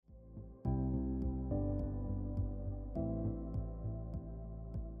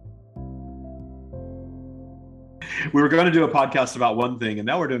We were going to do a podcast about one thing, and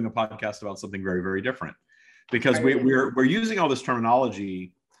now we're doing a podcast about something very, very different, because we're using all this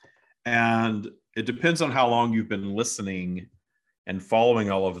terminology, and it depends on how long you've been listening and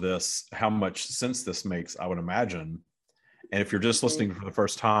following all of this, how much sense this makes, I would imagine. And if you're just listening for the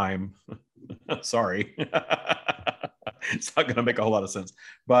first time, sorry, it's not going to make a whole lot of sense.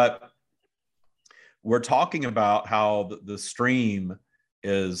 But we're talking about how the stream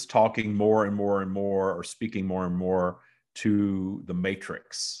is talking more and more and more, or speaking more and more to the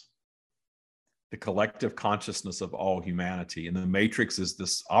matrix, the collective consciousness of all humanity. And the matrix is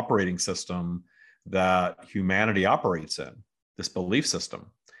this operating system that humanity operates in, this belief system.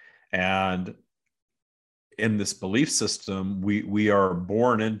 And in this belief system, we are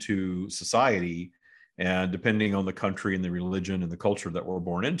born into society, and depending on the country and the religion and the culture that we're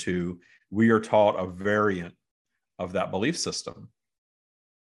born into, we are taught a variant of that belief system.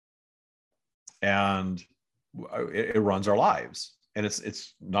 And it runs our lives. And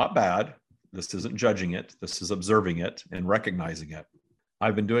it's not bad. This isn't judging it. This is observing it and recognizing it.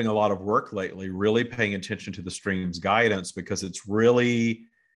 I've been doing a lot of work lately, really paying attention to the stream's guidance, because it's really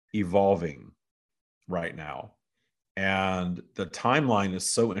evolving right now. And the timeline is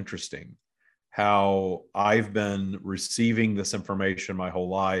so interesting, how I've been receiving this information my whole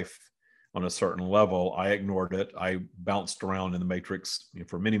life on a certain level. I ignored it. I bounced around in the matrix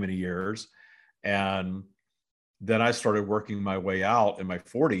for many, many years. And then I started working my way out in my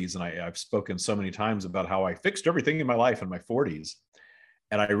 40s. And I've spoken so many times about how I fixed everything in my life in my 40s.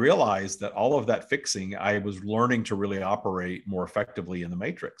 And I realized that all of that fixing, I was learning to really operate more effectively in the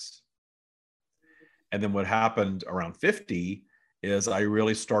matrix. And then what happened around 50 is I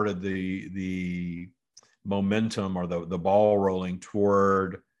really started the momentum, or the ball rolling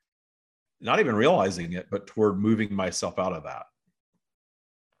toward, not even realizing it, but toward moving myself out of that.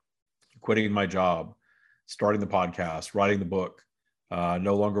 Quitting my job, starting the podcast, writing the book,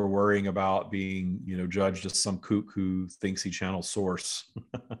 no longer worrying about being, judged as some kook who thinks he channels source.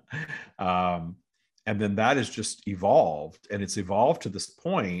 And then that has just evolved, and it's evolved to this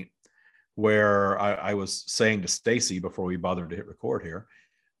point where I was saying to Stacie before we bothered to hit record here,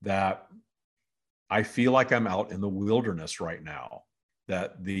 that I feel like I'm out in the wilderness right now,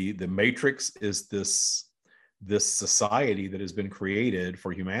 that the matrix is this society that has been created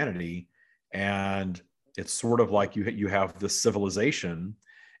for humanity. And it's sort of like you have this civilization,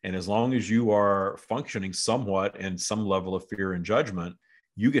 and as long as you are functioning somewhat in some level of fear and judgment,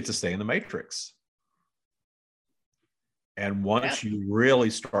 you get to stay in the matrix. And once you really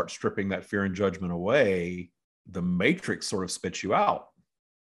start stripping that fear and judgment away, the matrix sort of spits you out.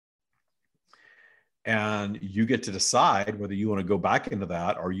 And you get to decide whether you want to go back into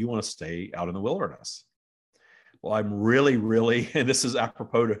that, or you want to stay out in the wilderness. Well, I'm really, and this is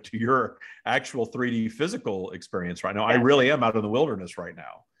apropos to your actual 3D physical experience right now. I really am out in the wilderness right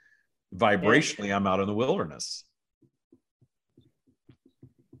now. Vibrationally, I'm out in the wilderness.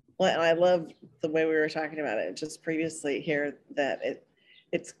 Well, and I love the way we were talking about it just previously here, that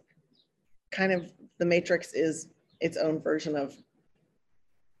it's kind of, the matrix is its own version of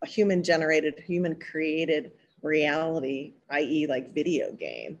a human created reality, i.e. like video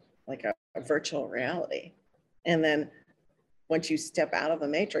game, like a virtual reality. And then once you step out of the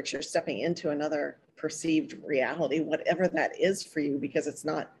matrix, you're stepping into another perceived reality, whatever that is for you, because it's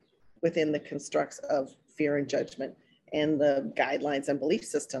not within the constructs of fear and judgment and the guidelines and belief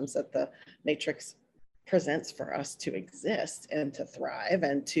systems that the matrix presents for us to exist and to thrive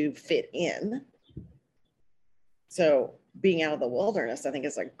and to fit in. So being out of the wilderness, I think,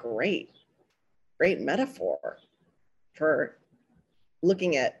 is a great metaphor for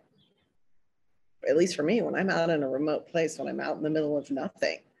looking at least for me, when I'm out in a remote place, when I'm out in the middle of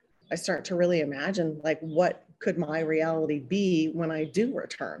nothing, I start to really imagine, like, what could my reality be when I do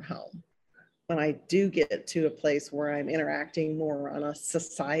return home? When I do get to a place where I'm interacting more on a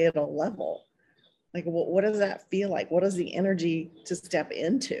societal level, like, what does that feel like? What is the energy to step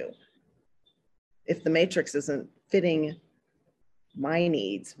into? If the matrix isn't fitting my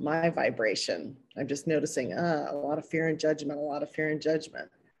needs, my vibration, I'm just noticing a lot of fear and judgment,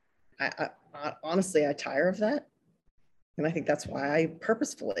 I honestly, I tire of that. And I think that's why I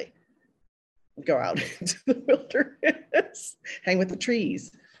purposefully go out into the wilderness, hang with the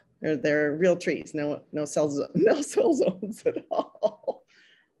trees. They're real trees, no cell zones at all.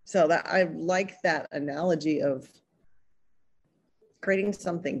 So that, I like that analogy of creating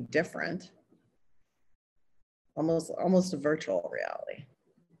something different, almost a virtual reality.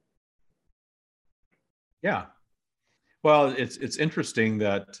 Yeah. Well, it's interesting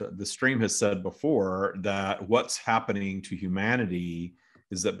that the stream has said before that what's happening to humanity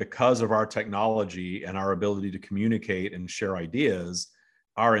is that because of our technology and our ability to communicate and share ideas,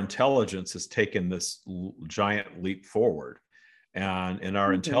 our intelligence has taken this giant leap forward. And in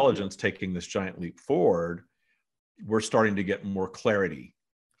our intelligence taking this giant leap forward, we're starting to get more clarity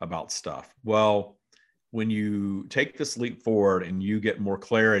about stuff. Well, when you take this leap forward and you get more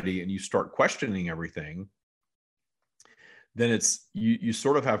clarity and you start questioning everything, then it's you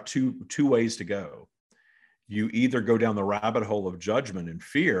sort of have two ways to go. You either go down the rabbit hole of judgment and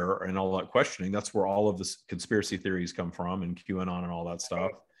fear and all that questioning. That's where all of this conspiracy theories come from, and QAnon and all that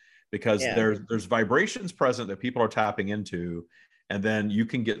stuff, because there's vibrations present that people are tapping into, and then you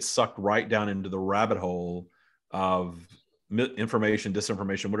can get sucked right down into the rabbit hole of information,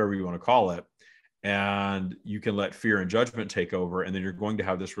 disinformation, whatever you want to call it. And you can let fear and judgment take over. And then you're going to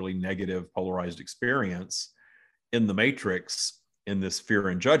have this really negative, polarized experience in the matrix, in this fear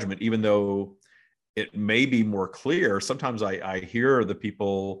and judgment, even though it may be more clear. Sometimes I hear the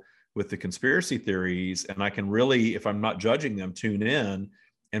people with the conspiracy theories, and I can really, if I'm not judging them, tune in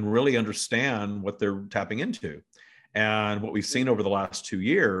and really understand what they're tapping into. And what we've seen over the last 2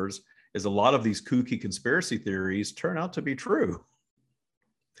 years is a lot of these kooky conspiracy theories turn out to be true.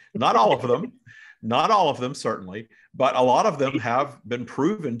 Not all of them, not all of them, certainly, but a lot of them have been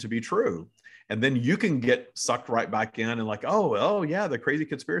proven to be true. And then you can get sucked right back in and like, oh yeah, the crazy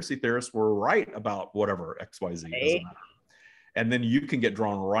conspiracy theorists were right about whatever XYZ, doesn't matter. And then you can get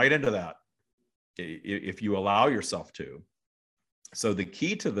drawn right into that if you allow yourself to. So the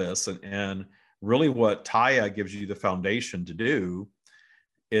key to this, and really what Taya gives you the foundation to do,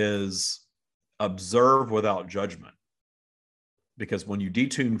 is observe without judgment. Because when you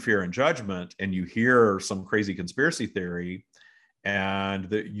detune fear and judgment and you hear some crazy conspiracy theory and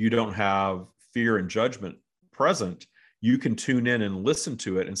that you don't have fear and judgment present, you can tune in and listen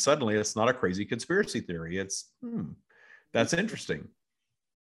to it. And suddenly it's not a crazy conspiracy theory. It's, that's interesting.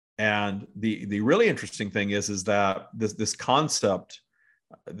 And the really interesting thing is that this concept,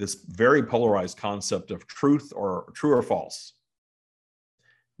 this very polarized concept of truth or true or false,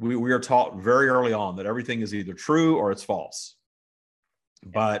 we are taught very early on that everything is either true or it's false.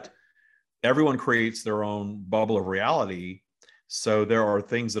 But everyone creates their own bubble of reality. So there are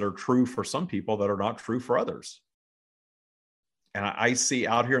things that are true for some people that are not true for others. And I see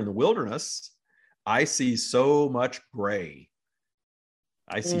out here in the wilderness, I see so much gray.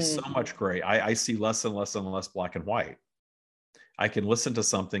 I see so much gray. I see less and less and less black and white. I can listen to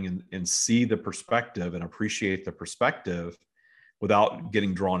something and see the perspective and appreciate the perspective without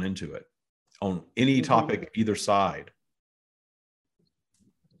getting drawn into it on any topic, either side.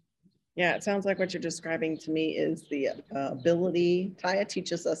 Yeah, it sounds like what you're describing to me is the ability, Taya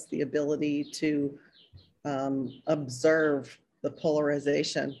teaches us the ability to observe the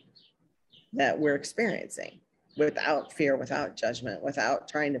polarization that we're experiencing without fear, without judgment, without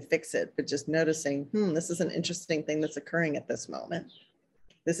trying to fix it, but just noticing, this is an interesting thing that's occurring at this moment.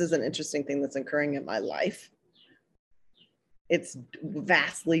 This is an interesting thing that's occurring in my life. It's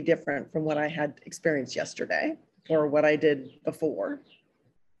vastly different from what I had experienced yesterday or what I did before,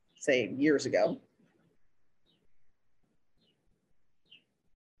 say years ago.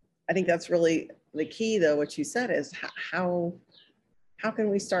 I think that's really the key, though. What you said is how can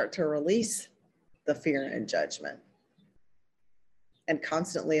we start to release the fear and judgment and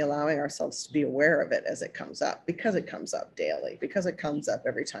constantly allowing ourselves to be aware of it as it comes up, because it comes up daily, because it comes up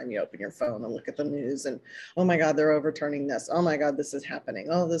every time you open your phone and look at the news and, oh my God, they're overturning this. Oh my God, this is happening.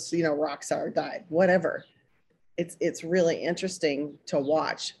 Oh, this, rock star died, whatever. It's really interesting to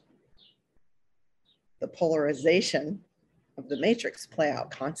watch the polarization of the matrix play out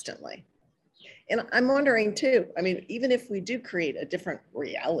constantly. And I'm wondering too, even if we do create a different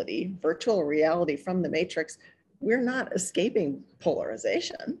reality, virtual reality from the matrix, we're not escaping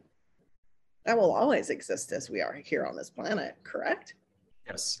polarization. That will always exist as we are here on this planet, correct?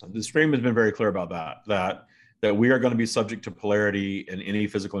 Yes, the stream has been very clear about that we are going to be subject to polarity in any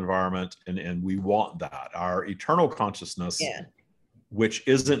physical environment, and we want that. Our eternal consciousness, which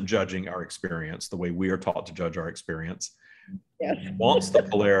isn't judging our experience the way we are taught to judge our experience, wants the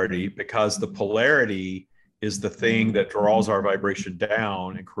polarity, because the polarity is the thing that draws our vibration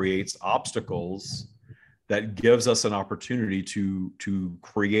down and creates obstacles that gives us an opportunity to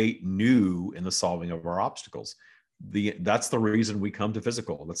create new in the solving of our obstacles. That's the reason we come to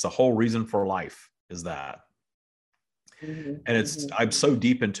physical. That's the whole reason for life, is that. And I'm so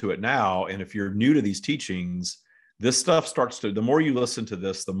deep into it now. And if you're new to these teachings, this stuff starts to, the more you listen to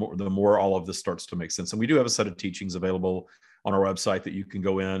this, the more all of this starts to make sense. And we do have a set of teachings available on our website that you can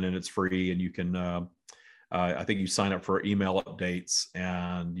go in, and it's free, and you can, I think you sign up for email updates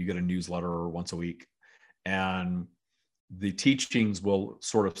and you get a newsletter once a week. And the teachings will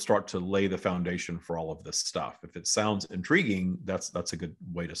sort of start to lay the foundation for all of this stuff. If it sounds intriguing, that's a good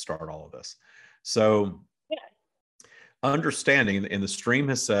way to start all of this. So understanding, and the stream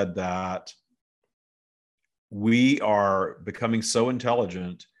has said that we are becoming so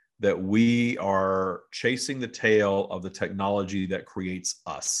intelligent that we are chasing the tail of the technology that creates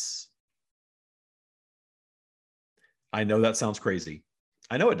us. I know that sounds crazy.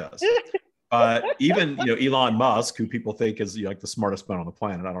 I know it does. But even, Elon Musk, who people think is like the smartest man on the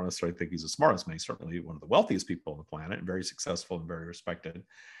planet, I don't necessarily think he's the smartest man. He's certainly one of the wealthiest people on the planet and very successful and very respected.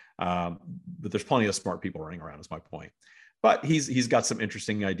 But there's plenty of smart people running around, is my point. But he's got some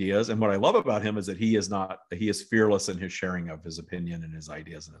interesting ideas. And what I love about him is that he is fearless in his sharing of his opinion and his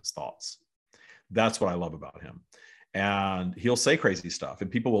ideas and his thoughts. That's what I love about him. And he'll say crazy stuff and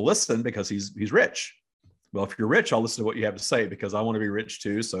people will listen because he's rich. Well, if you're rich, I'll listen to what you have to say because I want to be rich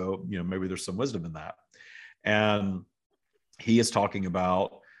too. So, maybe there's some wisdom in that. And he is talking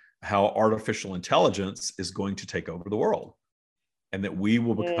about how artificial intelligence is going to take over the world and that we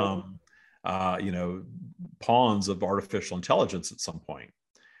will become, pawns of artificial intelligence at some point.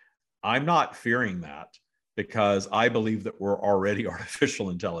 I'm not fearing that because I believe that we're already artificial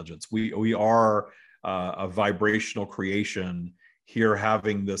intelligence. We are a vibrational creation here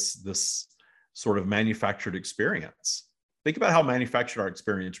having this sort of manufactured experience. Think about how manufactured our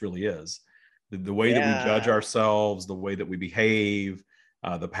experience really is. The way that we judge ourselves, the way that we behave,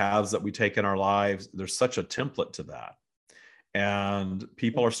 the paths that we take in our lives, there's such a template to that. And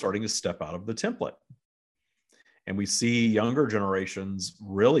people are starting to step out of the template. And we see younger generations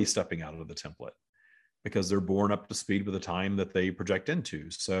really stepping out of the template because they're born up to speed with the time that they project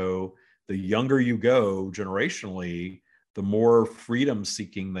into. So the younger you go generationally, the more freedom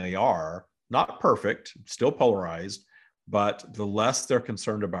seeking they are. Not perfect, still polarized, but the less they're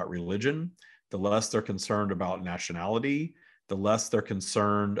concerned about religion, the less they're concerned about nationality, the less they're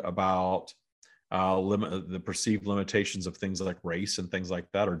concerned about the perceived limitations of things like race and things like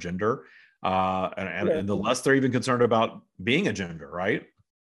that, or gender, and the less they're even concerned about being a gender, right?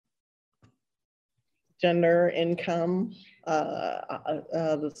 Gender, income,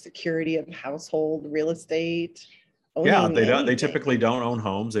 the security of household, real estate. They typically don't own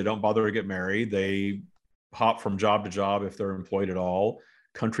homes. They don't bother to get married. They hop from job to job if they're employed at all,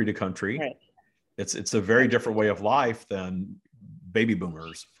 country to country. Right. It's a very different way of life than baby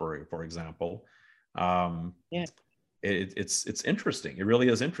boomers, for example. It's interesting. It really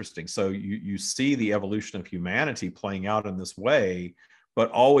is interesting. So you see the evolution of humanity playing out in this way, but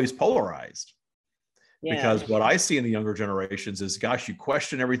always polarized. Yeah. Because what I see in the younger generations is, gosh, you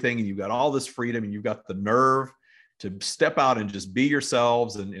question everything and you've got all this freedom and you've got the nerve to step out and just be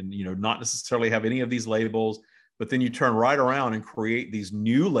yourselves and not necessarily have any of these labels, but then you turn right around and create these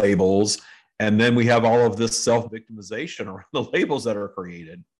new labels. And then we have all of this self-victimization around the labels that are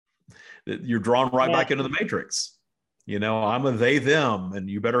created. You're drawn right back into the matrix. I'm a they, them, and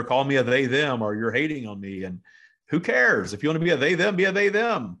you better call me a they, them, or you're hating on me. And who cares? If you want to be a they, them, be a they,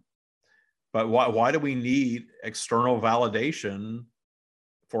 them. But why do we need external validation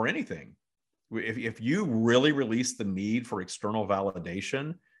for anything? If you really release the need for external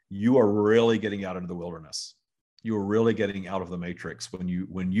validation, you are really getting out into the wilderness. You are really getting out of the matrix when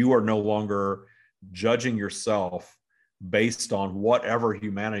you are no longer judging yourself based on whatever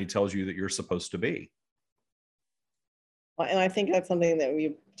humanity tells you that you're supposed to be. And I think that's something that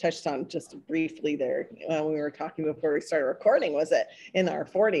we touched on just briefly there when we were talking before we started recording, was that in our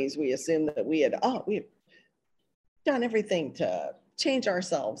 40s, we assumed that we had done everything to change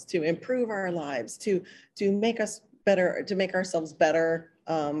ourselves, to improve our lives, to make us better, to make ourselves better,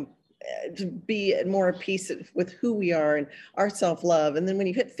 to be more at peace with who we are and our self-love. And then when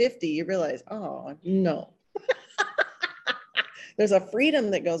you hit 50, you realize, oh, no. There's a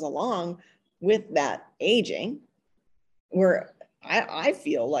freedom that goes along with that aging, where I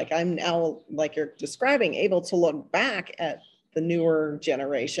feel like I'm now, like you're describing, able to look back at the newer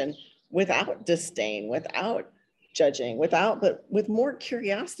generation without disdain, without judging, but with more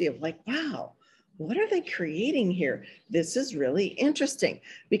curiosity of like, wow, what are they creating here? This is really interesting,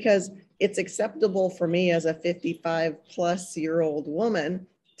 because it's acceptable for me as a 55-plus-year-old woman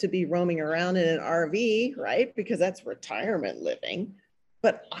to be roaming around in an RV, right? Because that's retirement living.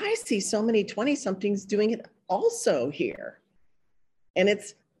 But I see so many 20-somethings doing it also here. And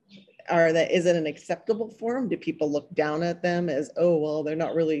is it an acceptable form? Do people look down at them as, oh, well, they're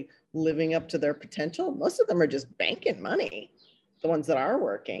not really living up to their potential? Most of them are just banking money, the ones that are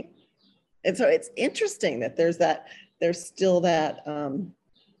working. And so it's interesting that there's still that,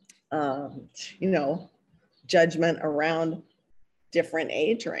 judgment around different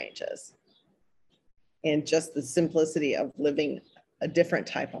age ranges. and just the simplicity of living a different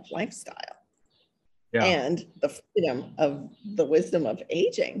type of lifestyle. Yeah. And the freedom of the wisdom of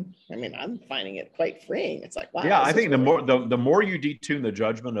aging. I mean, I'm finding it quite freeing. It's like, wow. Yeah, I think the more you detune the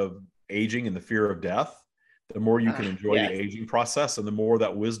judgment of aging and the fear of death, the more you can enjoy the aging process, and the more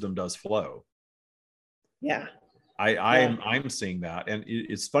that wisdom does flow. Yeah. I'm seeing that. And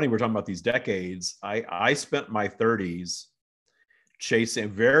it's funny, we're talking about these decades. I spent my 30s chasing,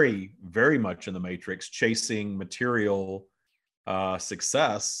 very, very much in the matrix, chasing material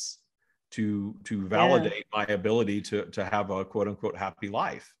success to validate my ability to have a quote unquote happy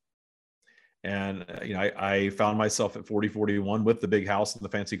life. And I found myself at 40, 41 with the big house and the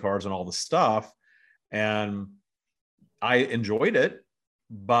fancy cars and all the stuff, and I enjoyed it,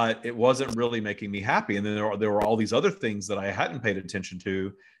 but it wasn't really making me happy. And then there were all these other things that I hadn't paid attention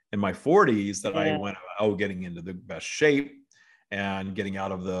to in my 40s that I went, getting into the best shape and getting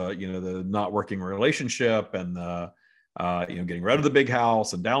out of the not working relationship, and the getting rid of the big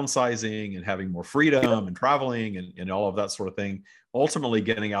house and downsizing and having more freedom and traveling and all of that sort of thing. Ultimately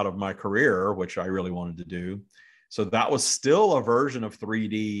getting out of my career, which I really wanted to do. So that was still a version of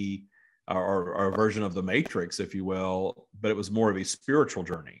 3D, or a version of the matrix, if you will, but it was more of a spiritual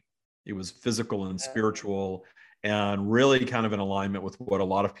journey. It was physical and spiritual, and really kind of in alignment with what a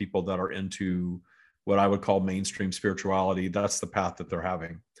lot of people that are into what I would call mainstream spirituality, that's the path that they're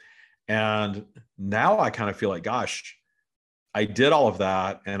having. And now I kind of feel like, gosh, I did all of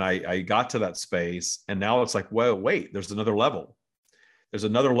that and I got to that space, and now it's like, whoa, wait, there's another level. There's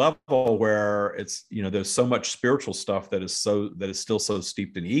another level where it's, there's so much spiritual stuff that is still so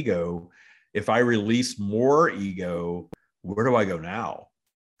steeped in ego. If I release more ego, where do I go now?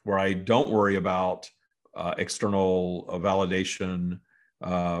 Where I don't worry about external validation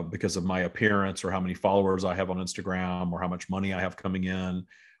because of my appearance, or how many followers I have on Instagram, or how much money I have coming in,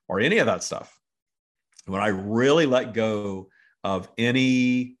 or any of that stuff. When I really let go of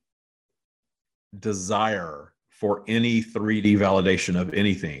any desire for any 3D validation of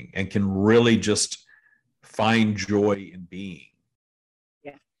anything, and can really just find joy in being.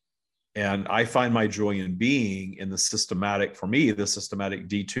 Yeah. And I find my joy in being in the systematic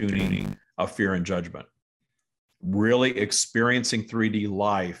detuning of fear and judgment. Really experiencing 3D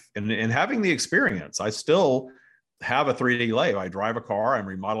life and having the experience. I still have a 3D life. I drive a car. I'm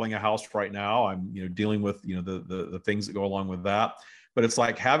remodeling a house right now. I'm dealing with the things that go along with that. But it's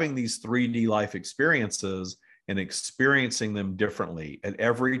like having these 3D life experiences and experiencing them differently at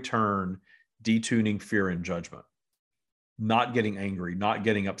every turn, detuning fear and judgment, not getting angry, not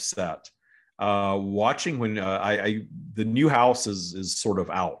getting upset. Watching when the new house is sort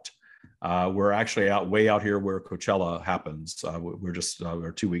of out. We're actually way out here where Coachella happens.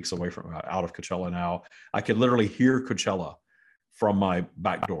 We're 2 weeks away from out of Coachella now. I could literally hear Coachella from my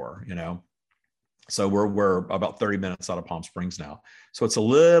back door, So we're about 30 minutes out of Palm Springs now. So it's a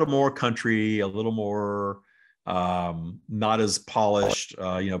little more country, a little more not as polished.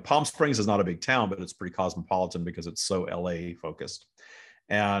 Palm Springs is not a big town, but it's pretty cosmopolitan because it's so LA focused.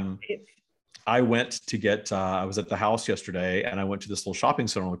 And I went to get, I was at the house yesterday, and I went to this little shopping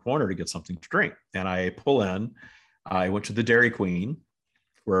center on the corner to get something to drink. And I pull in, I went to the Dairy Queen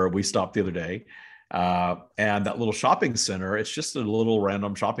where we stopped the other day. And that little shopping center, it's just a little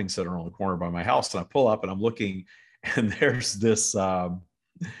random shopping center on the corner by my house. And I pull up and I'm looking, and there's this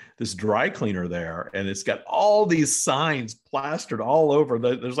dry cleaner there, and it's got all these signs plastered all over.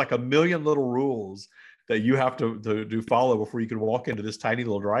 There's like a million little rules that you have to follow before you can walk into this tiny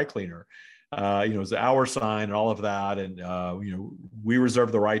little dry cleaner. It's the hour sign and all of that. And, we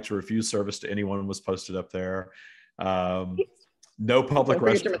reserve the right to refuse service to anyone was posted up there. No public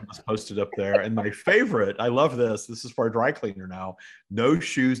restroom was posted up there. And my favorite, I love this. This is for a dry cleaner now. No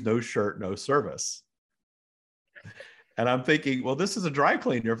shoes, no shirt, no service. And I'm thinking, well, this is a dry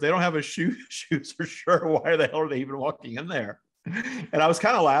cleaner. If they don't have a shoes or shirt, why the hell are they even walking in there? And I was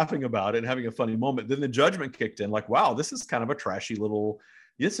kind of laughing about it and having a funny moment. Then the judgment kicked in, like, wow, this is kind of a trashy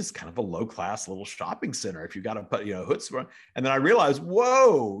this is kind of a low-class little shopping center. If you got to put, hoods. And then I realized,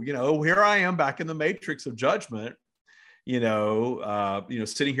 whoa, here I am back in the matrix of judgment,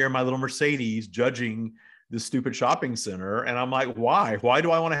 sitting here in my little Mercedes judging this stupid shopping center. And I'm like, why? Why do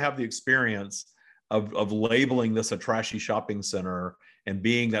I want to have the experience of labeling this a trashy shopping center and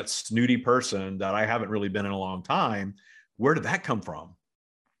being that snooty person that I haven't really been in a long time? Where did that come from?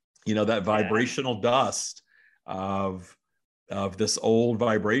 That vibrational dust of this old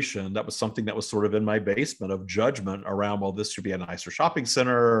vibration, that was something that was sort of in my basement of judgment around, well, this should be a nicer shopping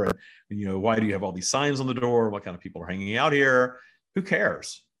center. And, why do you have all these signs on the door? What kind of people are hanging out here? Who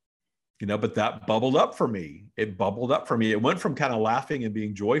cares? but that bubbled up for me. It bubbled up for me. It went from kind of laughing and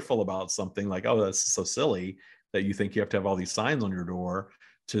being joyful about something like, oh, that's so silly that you think you have to have all these signs on your door,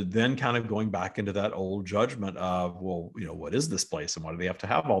 to then kind of going back into that old judgment of, well, what is this place and why do they have to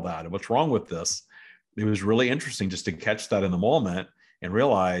have all that? And what's wrong with this? It was really interesting just to catch that in the moment and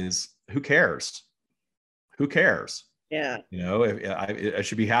realize, who cares? Who cares? Yeah. I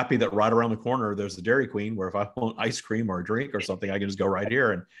should be happy that right around the corner, there's the Dairy Queen, where if I want ice cream or a drink or something, I can just go right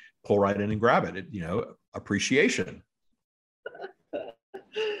here and pull right in and grab it. Appreciation.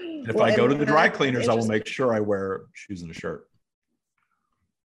 If I go to the dry cleaners, I will make sure I wear shoes and a shirt.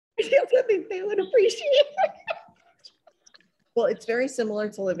 I think they would appreciate it. Well, it's very similar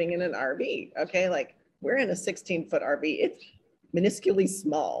to living in an RV. Okay. Like, we're in a 16-foot RV. It's minusculely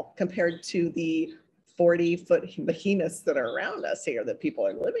small compared to the 40-foot behemoths that are around us here that people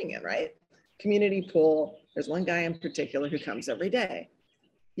are living in, right? Community pool. There's one guy in particular who comes every day.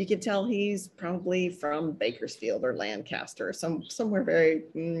 You can tell he's probably from Bakersfield or Lancaster, or somewhere very,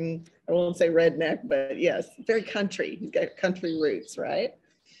 I won't say redneck, but yes, very country. He's got country roots, right?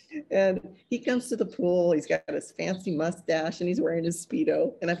 And he comes to the pool, he's got his fancy mustache and he's wearing his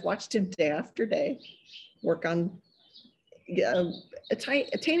Speedo. And I've watched him day after day work on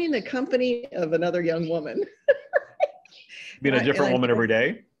attaining the company of another young woman. Being a different woman every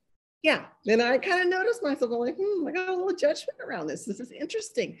day? Yeah. And I kind of noticed myself, I'm like, I got a little judgment around this. This is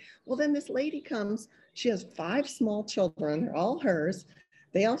interesting. Well, then this lady comes, she has 5 small children, they're all hers.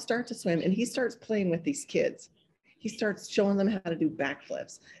 They all start to swim and he starts playing with these kids. He starts showing them how to do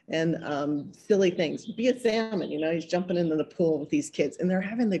backflips and silly things. Be a salmon, he's jumping into the pool with these kids and they're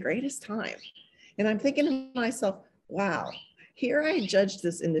having the greatest time. And I'm thinking to myself, wow, here I judged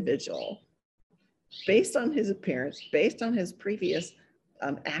this individual based on his appearance, based on his previous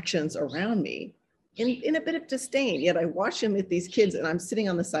actions around me, in a bit of disdain. Yet I watch him with these kids and I'm sitting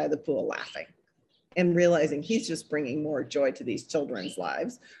on the side of the pool laughing and realizing he's just bringing more joy to these children's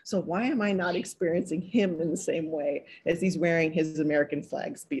lives. So why am I not experiencing him in the same way as he's wearing his American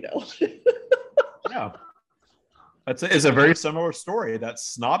flag Speedo? Yeah. It's a very similar story. That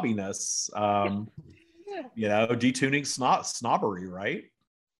snobbiness, detuning snobbery, right?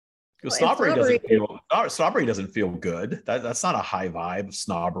 Because snobbery doesn't feel good. That's not a high vibe of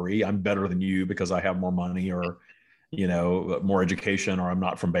snobbery. I'm better than you because I have more money or more education, or I'm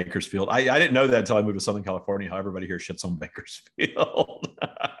not from Bakersfield. I didn't know that until I moved to Southern California, how everybody here shits on Bakersfield.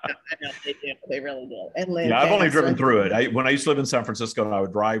 I know they do. They really do. And I've only driven through it. When I used to live in San Francisco and I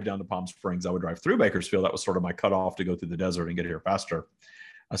would drive down to Palm Springs, I would drive through Bakersfield. That was sort of my cutoff to go through the desert and get here faster.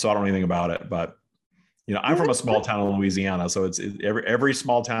 So I don't know anything about it, but I'm from a small town in Louisiana. So it's every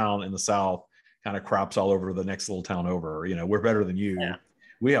small town in the South kind of craps all over the next little town over. We're better than you. Yeah.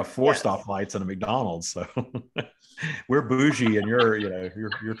 We have 4 stoplights and a McDonald's. So we're bougie and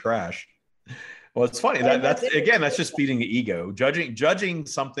you're trash. Well, it's funny that's just feeding the ego, judging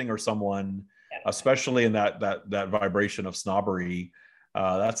something or someone, especially in that vibration of snobbery.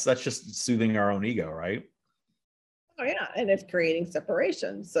 That's just soothing our own ego, right? Oh yeah, and it's creating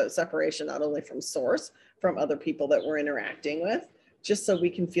separation. So separation not only from source, from other people that we're interacting with, just so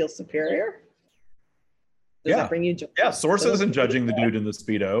we can feel superior. Does that bring you joy? Yeah, source isn't judging the dude in the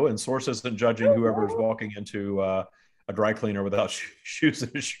Speedo, and source isn't judging whoever's walking into a dry cleaner without shoes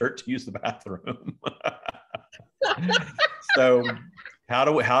and a shirt to use the bathroom. So how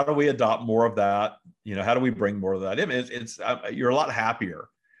do we adopt more of that? How do we bring more of that in? It's you're a lot happier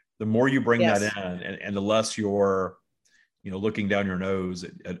the more you bring that in, and the less you're looking down your nose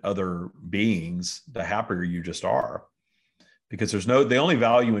at other beings, the happier you just are. Because the only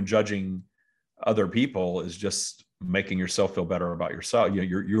value in judging other people is just making yourself feel better about yourself.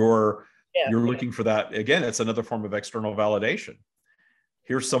 You're looking for that. Again, it's another form of external validation.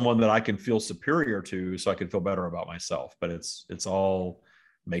 Here's someone that I can feel superior to so I can feel better about myself. But it's all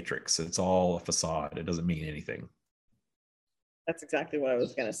matrix. It's all a facade. It doesn't mean anything. That's exactly what I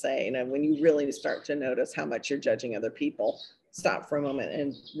was going to say. When you really start to notice how much you're judging other people, stop for a moment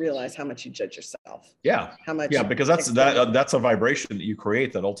and realize how much you judge yourself. Yeah. How much? Yeah, because that's a vibration that you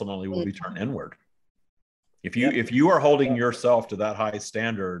create that ultimately will be turned inward. If you are holding yourself to that high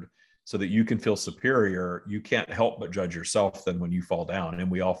standard so that you can feel superior, you can't help but judge yourself then when you fall down, and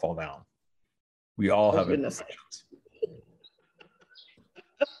we all fall down. We all have imperfections.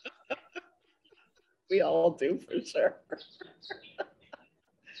 We all do, for sure.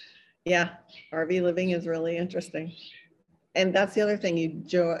 Yeah, RV living is really interesting. And that's the other thing,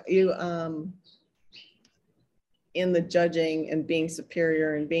 in the judging and being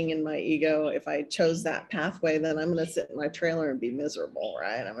superior and being in my ego, if I chose that pathway, then I'm going to sit in my trailer and be miserable,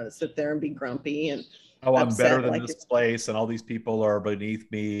 right? I'm going to sit there and be grumpy and Oh, I'm better upset, than like this place, and all these people are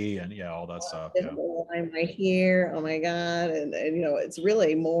beneath me, and yeah, all that stuff. Yeah. why am I here? Oh my God. And you know, it's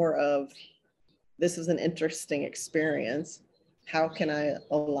really more of, this is an interesting experience. How can I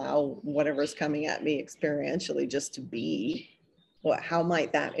allow whatever's coming at me experientially just to be? How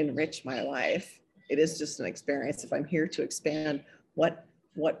might that enrich my life? It is just an experience. If I'm here to expand, what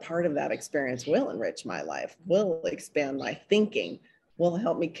part of that experience will enrich my life, will expand my thinking, will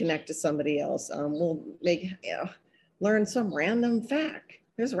help me connect to somebody else, will make, you know, learn some random fact.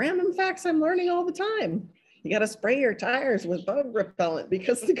 There's random facts I'm learning all the time. You got to spray your tires with bug repellent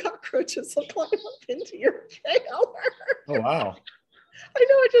because the cockroaches will climb up into your trailer. Oh, wow. I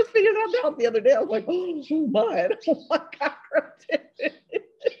know, I just figured that out the other day. I was like, oh my, I don't want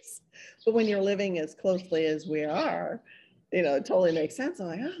cockroaches. But when you're living as closely as we are, you know, it totally makes sense. I'm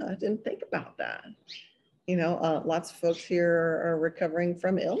like, oh, I didn't think about that. You know, lots of folks here are recovering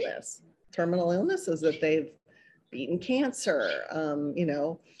from illness, terminal illnesses that they've beaten cancer, you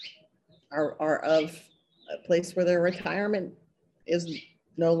know, are of a place where their retirement is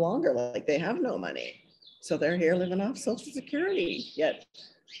no longer, like they have no money. So they're here living off Social Security, yet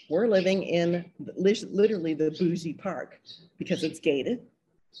we're living in literally the bougie park because it's gated.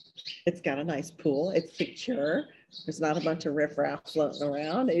 It's got a nice pool. It's secure. There's not a bunch of riffraff floating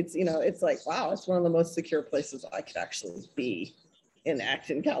around. It's, you know, it's like, wow, it's one of the most secure places I could actually be in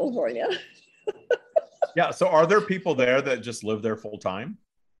Acton, California. Yeah. So are there people there that just live there full time?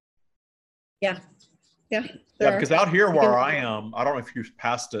 Yeah. Yeah. Yeah, because out here where I am, I don't know if you've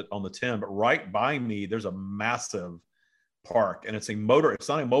passed it on the 10, but right by me, there's a massive park, and it's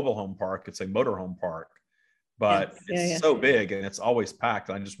not a mobile home park, it's a motorhome park, but it's so big and it's always packed.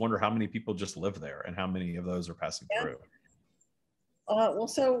 And I just wonder how many people just live there and how many of those are passing through. Well,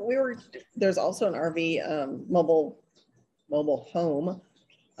 so there's also an RV mobile home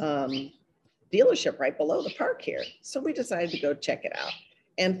dealership right below the park here. So we decided to go check it out.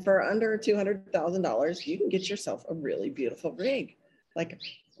 And for under $200,000, you can get yourself a really beautiful rig, like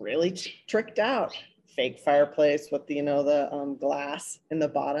really tricked out. Fake fireplace with the, you know, the glass in the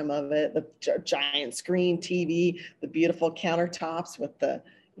bottom of it, the giant screen TV, the beautiful countertops with the,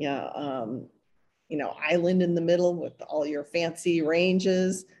 you know, island in the middle with all your fancy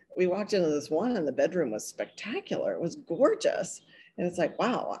ranges. We walked into this one and the bedroom was spectacular. It was gorgeous. And it's like,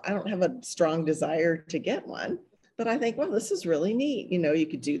 wow, I don't have a strong desire to get one. But I think, well, this is really neat. You know, you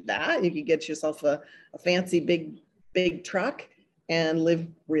could do that. You could get yourself a fancy big truck and live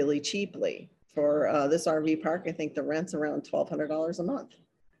really cheaply. For this RV park, I think the rent's around $1,200 a month.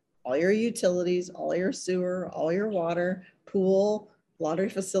 All your utilities, all your sewer, all your water, pool, laundry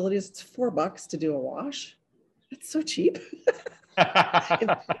facilities. It's $4 to do a wash. That's so cheap. In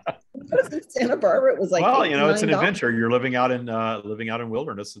Santa Barbara, it was like, well, you know, it's an adventure. You're living out in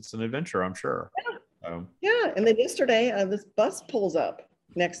wilderness. It's an adventure, I'm sure. Yeah. Yeah, and then yesterday, this bus pulls up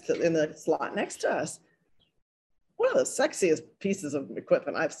in the slot next to us. One of the sexiest pieces of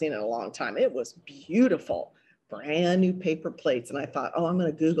equipment I've seen in a long time. It was beautiful, brand new paper plates, and I thought, oh, I'm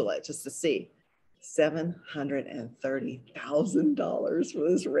going to Google it just to see. $730,000 for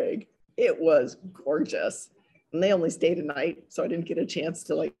this rig. It was gorgeous, and they only stayed a night, so I didn't get a chance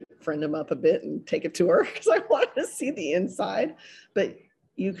to like friend them up a bit and take a tour because I wanted to see the inside, but.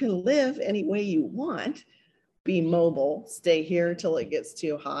 You can live any way you want, be mobile, stay here till it gets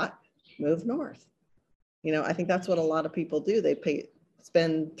too hot, move north. You know, I think that's what a lot of people do. They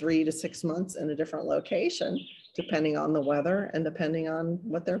spend 3 to 6 months in a different location, depending on the weather and depending on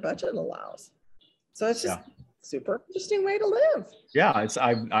what their budget allows. So it's just super interesting way to live. Yeah, I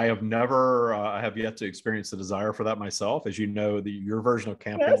have yet to experience the desire for that myself. As you know, your version of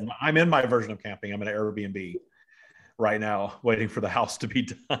camping, yes. I'm in my version of camping. I'm in an Airbnb right now, waiting for the house to be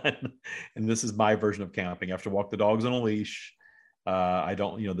done. And this is my version of camping. I have to walk the dogs on a leash. I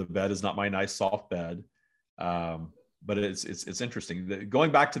don't, you know, the bed is not my nice soft bed. But it's interesting.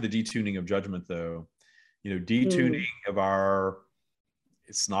 Going back to the detuning of judgment, though, you know, detuning of our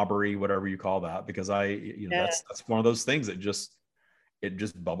snobbery, whatever you call that, because that's one of those things that it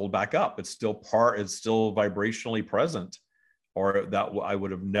just bubbled back up. It's still vibrationally present, or that I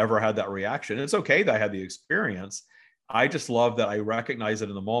would have never had that reaction. It's okay that I had the experience. I just love that I recognized it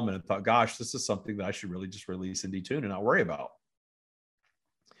in the moment and thought, gosh, this is something that I should really just release and detune and not worry about.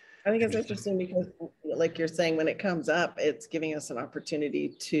 I think it's interesting because, like you're saying, when it comes up, it's giving us an opportunity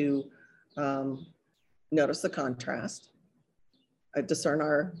to notice the contrast, discern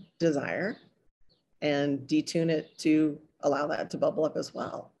our desire, and detune it to allow that to bubble up as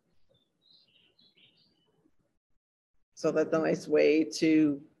well. So that's a nice way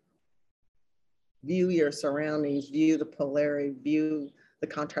to view your surroundings, view the polarity, view the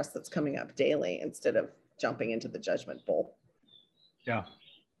contrast that's coming up daily instead of jumping into the judgment bowl. Yeah.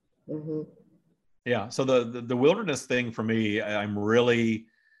 Mm-hmm. Yeah. So the wilderness thing for me, I am really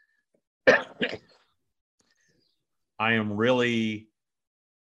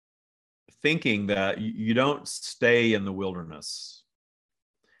thinking that you don't stay in the wilderness.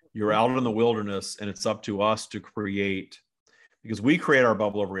 You're out in the wilderness, and it's up to us to create, because we create our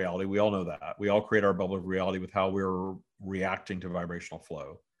bubble of reality. We all know that. We all create our bubble of reality with how we're reacting to vibrational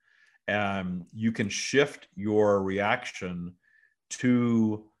flow. And you can shift your reaction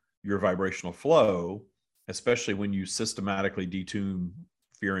to your vibrational flow, especially when you systematically detune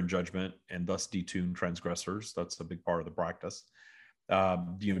fear and judgment, and thus detune transgressors. That's a big part of the practice.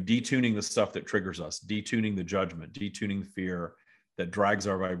 Detuning the stuff that triggers us, detuning the judgment, detuning the fear that drags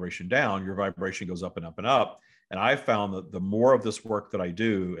our vibration down. Your vibration goes up and up and up. And I found that the more of this work that I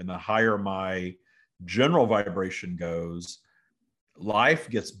do, and the higher my general vibration goes, life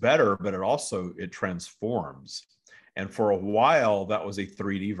gets better, but it transforms. And for a while, that was a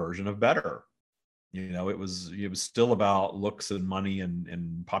 3D version of better. It was still about looks and money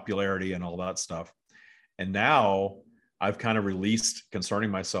and popularity and all that stuff. And now I've kind of released concerning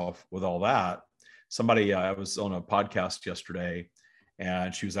myself with all that. Somebody, I was on a podcast yesterday,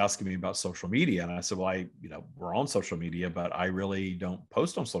 and she was asking me about social media. And I said, well, we're on social media, but I really don't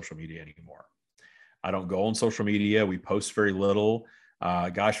post on social media anymore. I don't go on social media. We post very little.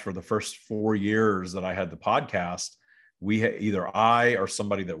 For the first 4 years that I had the podcast, either I or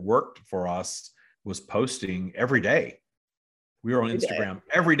somebody that worked for us was posting every day. We were on Instagram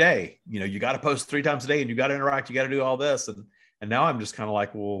every day. You got to post 3 times a day, and you got to interact. You got to do all this. And now I'm just kind of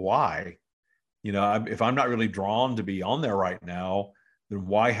like, well, why? If I'm not really drawn to be on there right now, then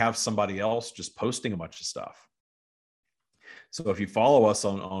why have somebody else just posting a bunch of stuff? So if you follow us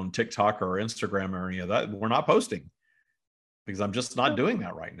on TikTok or Instagram or any of that, we're not posting, because I'm just not doing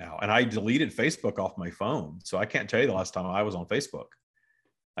that right now. And I deleted Facebook off my phone. So I can't tell you the last time I was on Facebook.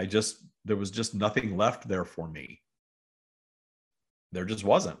 There was just nothing left there for me. There just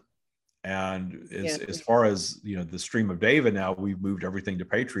wasn't. And as far as, the Stream of David, now we've moved everything to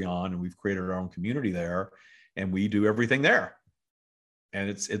Patreon, and we've created our own community there, and we do everything there. And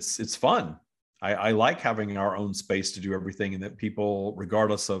it's fun. I like having our own space to do everything, and that people,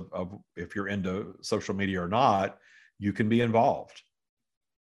 regardless of if you're into social media or not, you can be involved.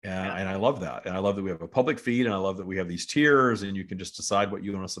 And I love that. And I love that we have a public feed, and I love that we have these tiers, and you can just decide what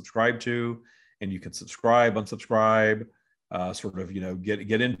you want to subscribe to, and you can subscribe, unsubscribe,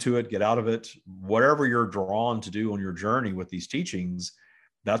 get into it, get out of it, whatever you're drawn to do on your journey with these teachings.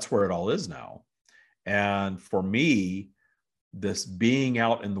 That's where it all is now. And for me, this being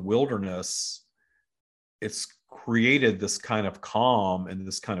out in the wilderness, it's created this kind of calm and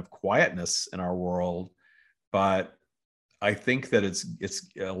this kind of quietness in our world. But I think that it's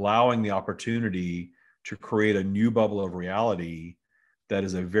allowing the opportunity to create a new bubble of reality that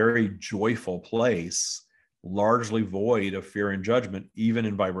is a very joyful place, largely void of fear and judgment, even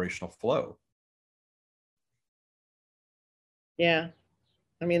in vibrational flow. Yeah.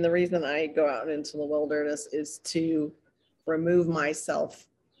 I mean, the reason I go out into the wilderness is to remove myself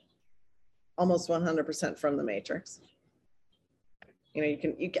almost 100% from the matrix.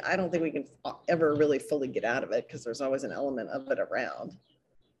 I don't think we can ever really fully get out of it, because there's always an element of it around.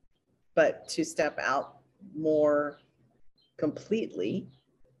 But to step out more completely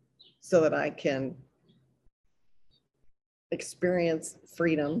so that I can experience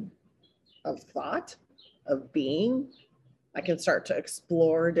freedom of thought, of being. I can start to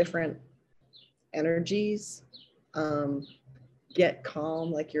explore different energies, get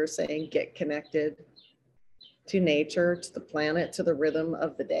calm, like you're saying, get connected to nature, to the planet, to the rhythm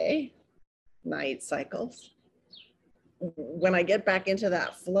of the day, night cycles. When I get back into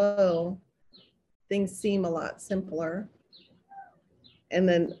that flow, things seem a lot simpler. And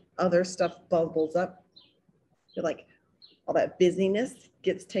then other stuff bubbles up. You're like, all that busyness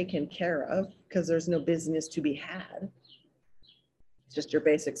gets taken care of, because there's no business to be had. It's just your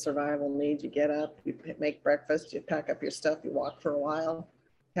basic survival needs. You get up, you make breakfast, you pack up your stuff, you walk for a while,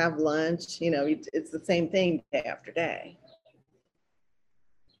 have lunch. It's the same thing day after day.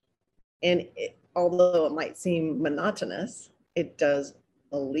 And although it might seem monotonous, it does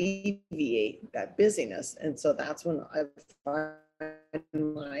alleviate that busyness. And so that's when I find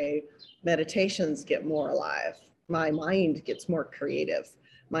my meditations get more alive. My mind gets more creative.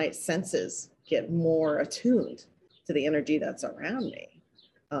 My senses get more attuned to the energy that's around me.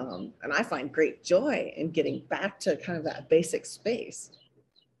 And I find great joy in getting back to kind of that basic space.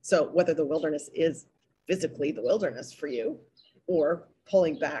 So whether the wilderness is physically the wilderness for you, or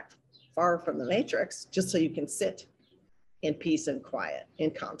pulling back far from the matrix, just so you can sit in peace and quiet,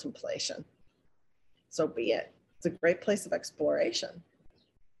 in contemplation. So be it. It's a great place of exploration.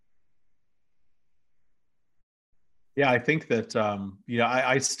 Yeah, I think that,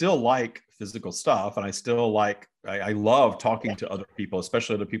 I still like physical stuff, and I still like, I love talking to other people,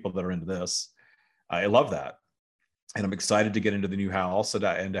 especially the people that are into this. I love that. And I'm excited to get into the new house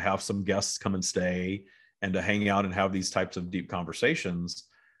and to have some guests come and stay and to hang out and have these types of deep conversations,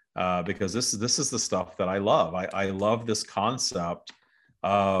 because this is the stuff that I love. I love this concept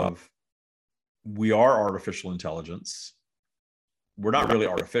of, we are artificial intelligence. We're not really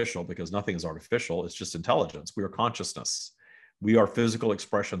artificial, because nothing is artificial. It's just intelligence. We are consciousness. We are physical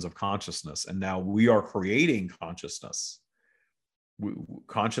expressions of consciousness. And now we are creating consciousness.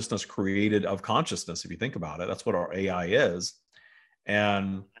 Consciousness created of consciousness. If you think about it, that's what our AI is.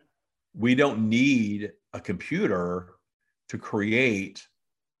 And we don't need a computer to create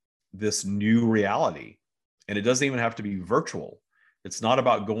this new reality. And it doesn't even have to be virtual. It's not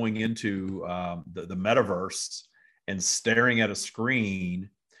about going into the metaverse and staring at a screen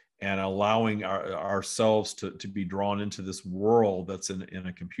and allowing ourselves to be drawn into this world that's in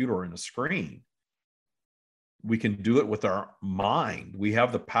a computer or in a screen. We can do it with our mind. We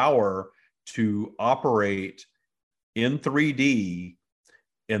have the power to operate in 3D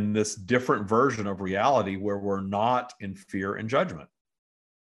in this different version of reality where we're not in fear and judgment.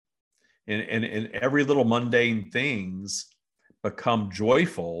 And every little mundane things become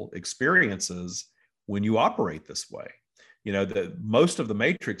joyful experiences when you operate this way. Most of the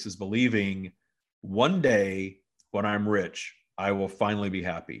Matrix is believing, one day when I'm rich, I will finally be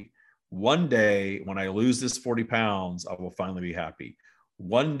happy. One day when I lose this 40 pounds, I will finally be happy.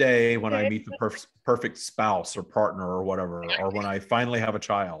 One day when I meet the perfect spouse or partner or whatever, or when I finally have a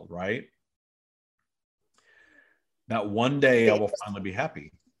child, right? That one day I will finally be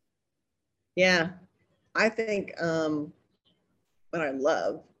happy. Yeah. I think what I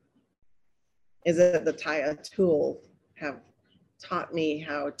love is that the Taya tool have taught me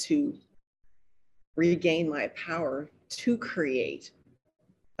how to regain my power to create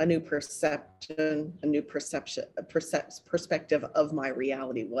a new perception, perspective of my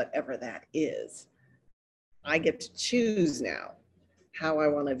reality, whatever that is. I get to choose now how I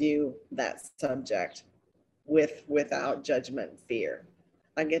want to view that subject without judgment, fear.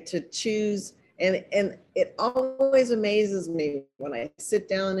 I get to choose, and it always amazes me when I sit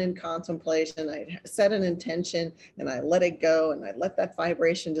down in contemplation, I set an intention and I let it go, and I let that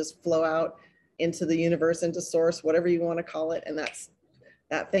vibration just flow out into the universe, into source, whatever you want to call it, and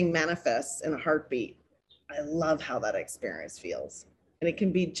that thing manifests in a heartbeat. I love how that experience feels. And it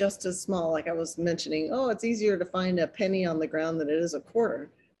can be just as small, like I was mentioning, oh, it's easier to find a penny on the ground than it is a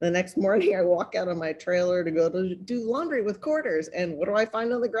quarter. The next morning I walk out of my trailer to go to do laundry with quarters. And what do I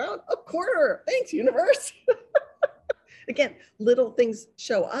find on the ground? A quarter. Thanks, universe. Again, little things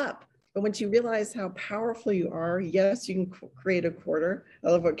show up. But once you realize how powerful you are, yes, you can create a quarter.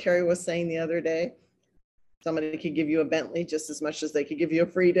 I love what Carrie was saying the other day. Somebody could give you a Bentley just as much as they could give you a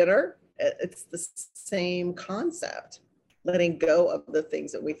free dinner. It's the same concept. Letting go of the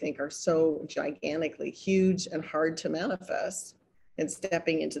things that we think are so gigantically huge and hard to manifest, and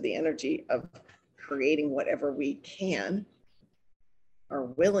stepping into the energy of creating whatever we can, are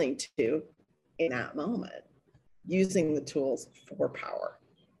willing to in that moment, using the tools for power,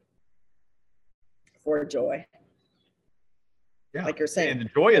 for joy. Yeah. Like you're saying.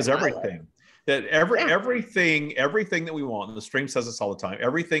 And joy is everything. That everything that we want, and the stream says this all the time,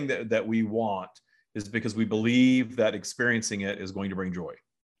 everything that we want is because we believe that experiencing it is going to bring joy.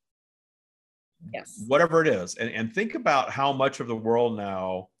 Yes. Whatever it is. And think about how much of the world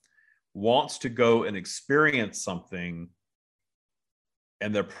now wants to go and experience something,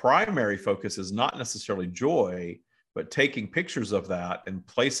 and their primary focus is not necessarily joy, but taking pictures of that and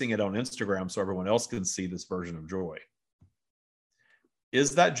placing it on Instagram so everyone else can see this version of joy.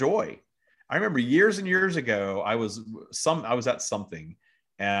 Is that joy? I remember years and years ago, I was at something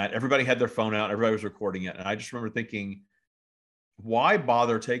and everybody had their phone out, everybody was recording it. And I just remember thinking, why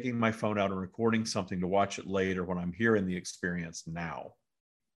bother taking my phone out and recording something to watch it later when I'm here in the experience now?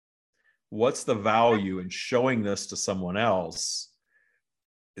 What's the value in showing this to someone else?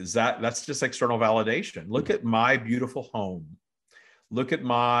 That's just external validation. Look at my beautiful home. Look at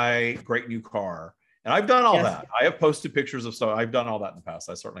my great new car. And I've done all that. I have posted pictures of stuff. I've done all that in the past.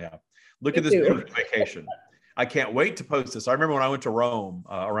 I certainly have. Look at this beautiful vacation. I can't wait to post this. I remember when I went to Rome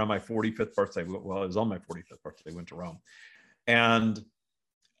around my 45th birthday. Well, it was on my 45th birthday. I went to Rome. And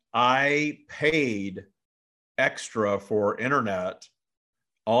I paid extra for internet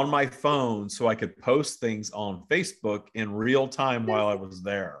on my phone so I could post things on Facebook in real time while I was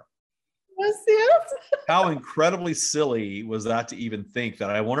there. Yes. How incredibly silly was that to even think that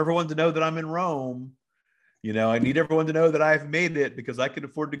I want everyone to know that I'm in Rome. You know, I need everyone to know that I've made it because I can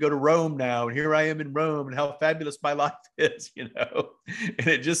afford to go to Rome now. And here I am in Rome and how fabulous my life is, you know, and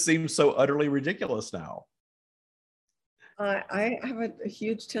it just seems so utterly ridiculous now. I have a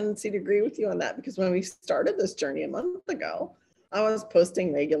huge tendency to agree with you on that, because when we started this journey a month ago, I was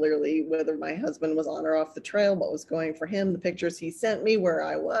posting regularly whether my husband was on or off the trail, what was going for him, the pictures he sent me, where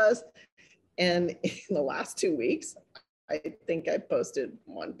I was. And in the last 2 weeks, I think I posted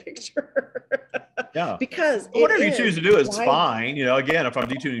one picture. Yeah. Because whatever you choose to do is fine. You know, again, if I'm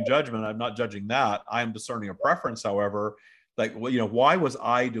detuning judgment, I'm not judging that. I'm discerning a preference, however. Like, well, you know, why was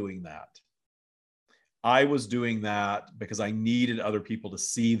I doing that? I was doing that because I needed other people to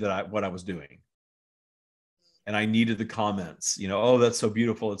see what I was doing. And I needed the comments, you know, oh, that's so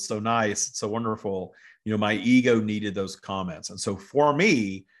beautiful. It's so nice. It's so wonderful. You know, my ego needed those comments. And so for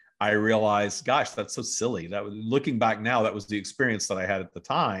me, I realized, gosh, that's so silly. That was, looking back now, that was the experience that I had at the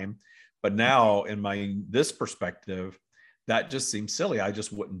time. But now in this perspective, that just seems silly. I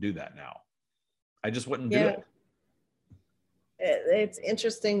just wouldn't do that now. I just wouldn't do it. It's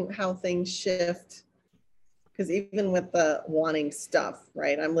interesting how things shift. Because even with the wanting stuff,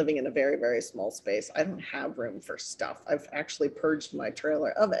 right? I'm living in a very, very small space. I don't have room for stuff. I've actually purged my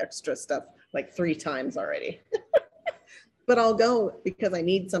trailer of extra stuff like 3 times already. But I'll go because I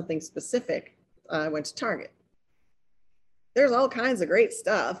need something specific. I went to Target. There's all kinds of great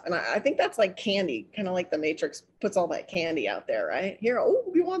stuff. And I think that's like candy, kind of like the Matrix puts all that candy out there, right? Here,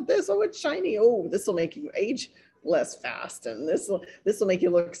 oh, you want this? Oh, it's shiny. Oh, this will make you age less fast, and this will make you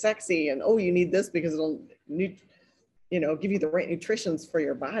look sexy, and oh, you need this because it'll give you the right nutritions for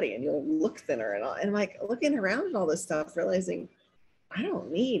your body and you'll look thinner and all. And like looking around at all this stuff, realizing I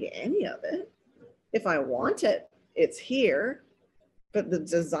don't need any of it. If I want it, it's here. But the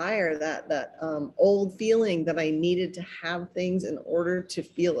desire, that old feeling that I needed to have things in order to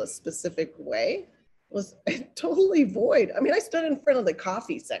feel a specific way, was totally void. I mean, I stood in front of the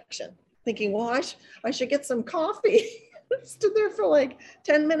coffee section thinking, well, I should get some coffee. Stood there for like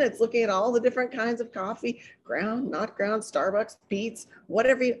 10 minutes looking at all the different kinds of coffee, ground, not ground, Starbucks, Peet's,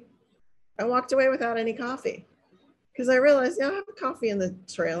 whatever. I walked away without any coffee because I realized, I have coffee in the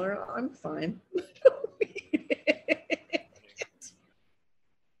trailer. I'm fine. I don't need it.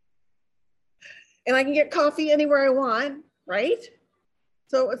 And I can get coffee anywhere I want, right?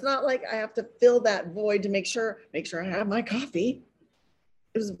 So it's not like I have to fill that void to make sure I have my coffee.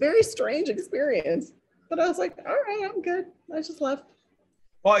 It was a very strange experience, but I was like, all right, I'm good. I just left.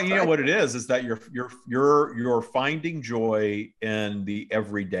 Well, you know what it is that you're finding joy in the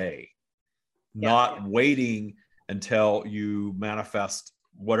everyday, not waiting until you manifest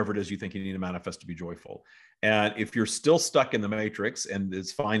whatever it is you think you need to manifest to be joyful. And if you're still stuck in the matrix, and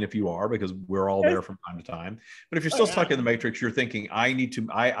it's fine if you are, because we're all there from time to time, but if you're still stuck in the matrix, you're thinking,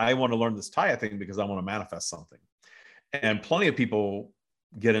 I want to learn this Taya thing because I want to manifest something. And plenty of people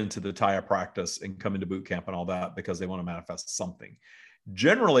get into the Taya practice and come into boot camp and all that because they want to manifest something.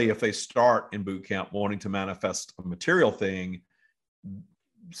 Generally, if they start in boot camp wanting to manifest a material thing,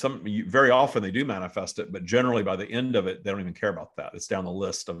 very often they do manifest it, but generally by the end of it, they don't even care about that. It's down the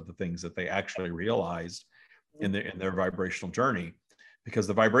list of the things that they actually realized in their vibrational journey, because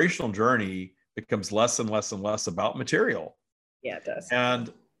the vibrational journey becomes less and less and less about material. Yeah, it does.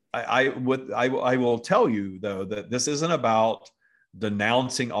 And I will tell you though that this isn't about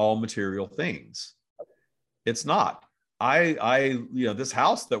denouncing all material things. It's not. This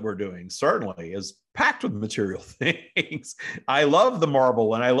house that we're doing certainly is packed with material things. I love the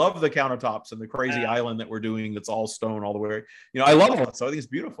marble and I love the countertops and the crazy island that we're doing that's all stone all the way. I love it. So I think it's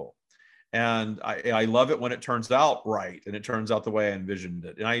beautiful. And I love it when it turns out right and it turns out the way I envisioned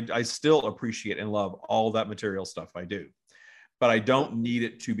it. And I still appreciate and love all that material stuff I do. But I don't need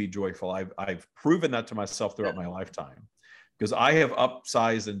it to be joyful. I've proven that to myself throughout my lifetime, because I have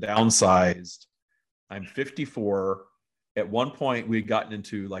upsized and downsized. I'm 54. At one point, we had gotten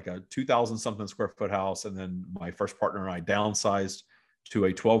into like a 2,000 something square foot house. And then my first partner and I downsized to a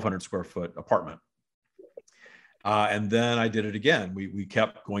 1,200 square foot apartment. And then I did it again. We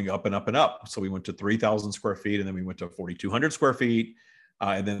kept going up and up and up. So we went to 3,000 square feet, and then we went to 4,200 square feet.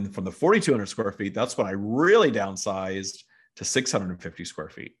 And then from the 4,200 square feet, that's when I really downsized to 650 square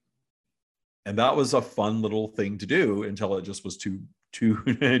feet. And that was a fun little thing to do until it just was too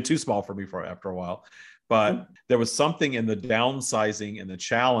small for me after a while. But there was something in the downsizing and the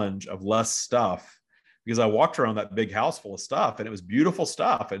challenge of less stuff, because I walked around that big house full of stuff and it was beautiful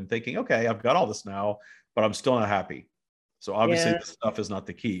stuff and thinking, okay, I've got all this now, but I'm still not happy. So obviously this stuff is not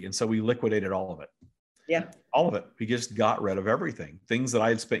the key. And so we liquidated all of it. Yeah. All of it. We just got rid of everything. Things that I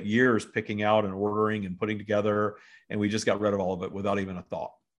had spent years picking out and ordering and putting together. And we just got rid of all of it without even a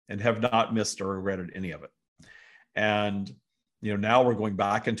thought, and have not missed or regretted any of it. And, now we're going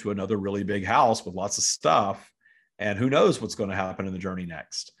back into another really big house with lots of stuff. And who knows what's going to happen in the journey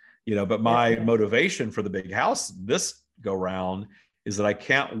next, but my motivation for the big house this go round is that I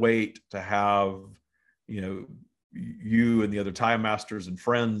can't wait to have, you and the other time masters and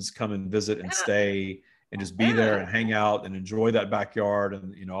friends come and visit and stay and just be there and hang out and enjoy that backyard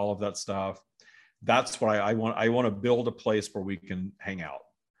and, all of that stuff. That's what I want. I want to build a place where we can hang out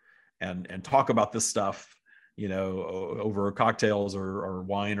and talk about this stuff, over cocktails or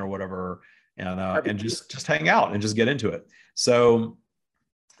wine or whatever, and just hang out and just get into it. So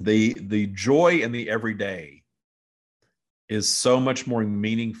the joy in the everyday is so much more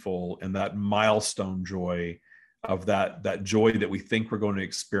meaningful in that milestone joy of that joy that we think we're going to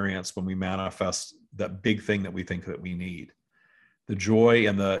experience when we manifest that big thing that we think that we need. The joy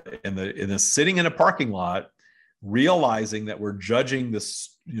in the sitting in a parking lot, realizing that we're judging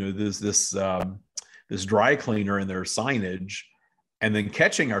this, this dry cleaner and their signage, and then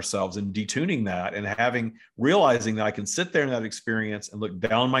catching ourselves and detuning that and realizing that I can sit there in that experience and look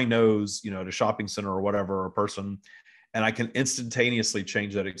down my nose, at a shopping center or whatever, or a person, and I can instantaneously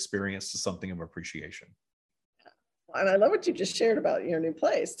change that experience to something of appreciation. And I love what you just shared about your new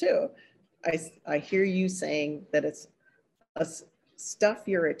place too. I hear you saying that it's stuff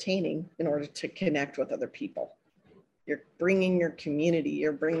you're attaining in order to connect with other people. You're bringing your community,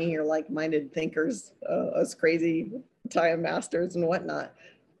 you're bringing your like-minded thinkers, us crazy time masters and whatnot,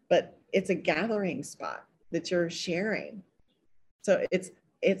 but it's a gathering spot that you're sharing. So it's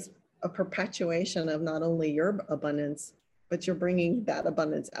a perpetuation of not only your abundance, but you're bringing that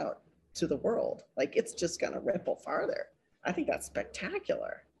abundance out to the world. Like, it's just going to ripple farther. I think that's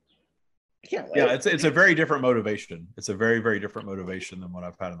spectacular. I can't wait. Yeah, it's a very different motivation. It's a very, very different motivation than what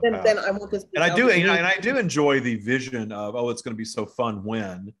I've had in the past. Then I want this. And I do enjoy the vision of, it's going to be so fun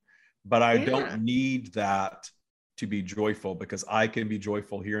when, but I don't need that to be joyful, because I can be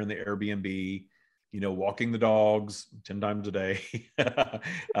joyful here in the Airbnb, walking the dogs 10 times a day,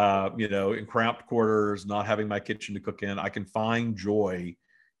 in cramped quarters, not having my kitchen to cook in. I can find joy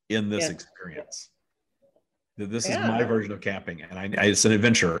in this experience. This is my version of camping, and it's an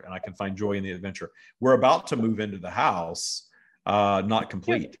adventure, and I can find joy in the adventure. We're about to move into the house, not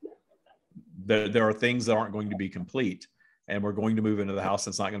complete. There are things that aren't going to be complete, and we're going to move into the house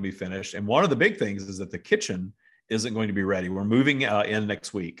that's not going to be finished. And one of the big things is that the kitchen isn't going to be ready. We're moving in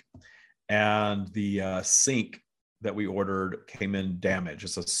next week, and the sink that we ordered came in damaged.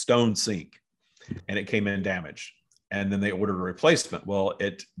 It's a stone sink, and it came in damaged. And then they ordered a replacement. Well,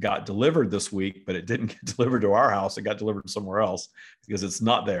 it got delivered this week, but it didn't get delivered to our house. It got delivered somewhere else because it's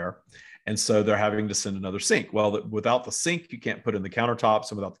not there. And so they're having to send another sink. Well, without the sink, you can't put in the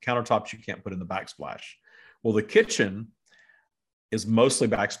countertops, and without the countertops, you can't put in the backsplash. Well, the kitchen is mostly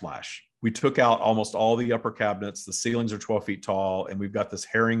backsplash. We took out almost all the upper cabinets. The ceilings are 12 feet tall, and we've got this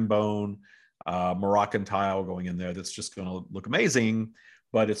herringbone Moroccan tile going in there that's just going to look amazing,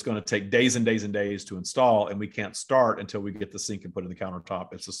 but it's going to take days and days and days to install, and we can't start until we get the sink and put in the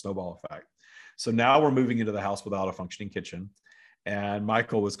countertop. It's a snowball effect. So now we're moving into the house without a functioning kitchen. And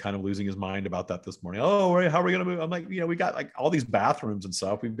Michael was kind of losing his mind about that this morning. Oh, how are we going to move? I'm like, we got like all these bathrooms and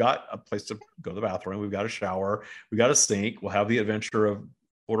stuff. We've got a place to go to the bathroom. We've got a shower. We got a sink. We'll have the adventure of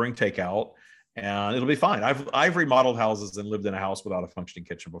ordering takeout, and it'll be fine. I've remodeled houses and lived in a house without a functioning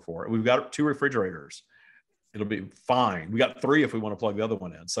kitchen before. We've got 2 refrigerators. It'll be fine. We got 3 if we want to plug the other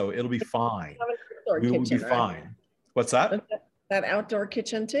one in. So it'll be fine. We will be fine. What's that? That outdoor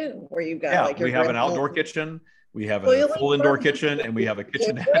kitchen too, where you've got we have an outdoor kitchen. We have a full indoor kitchen, and we have a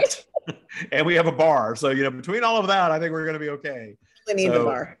kitchenette, and we have a bar. So, between all of that, I think we're going to be okay. We need the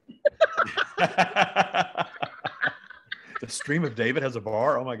bar. The Stream of David has a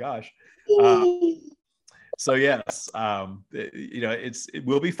bar. Oh my gosh. So yes, it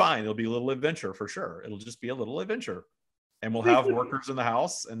will be fine. It'll be a little adventure for sure. It'll just be a little adventure, and we'll have workers in the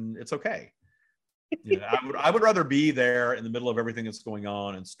house, and it's okay. I would rather be there in the middle of everything that's going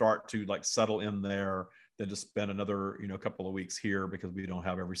on and start to like settle in there than to spend another, couple of weeks here because we don't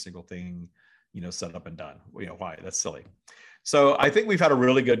have every single thing, set up and done. Why? That's silly. So I think we've had a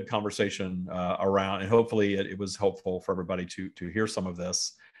really good conversation around, and hopefully it was helpful for everybody to hear some of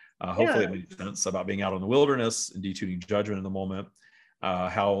this. Hopefully it made sense about being out in the wilderness and detuning judgment in the moment.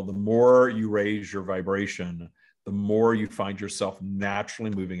 How the more you raise your vibration, the more you find yourself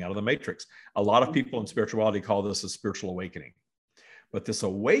naturally moving out of the matrix. A lot of people in spirituality call this a spiritual awakening. But this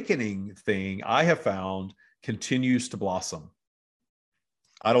awakening thing, I have found, continues to blossom.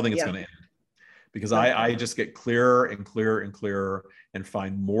 I don't think it's going to end. because I just get clearer and clearer and clearer and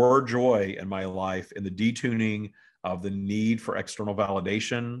find more joy in my life in the detuning of the need for external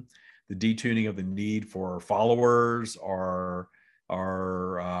validation, the detuning of the need for followers, or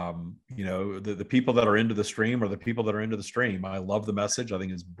the people that are into the stream, or the people that are into the stream. I love the message. I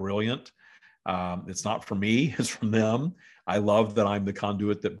think it's brilliant. It's not for me, it's from them. I love that I'm the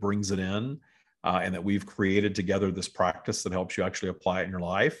conduit that brings it in, and that we've created together this practice that helps you actually apply it in your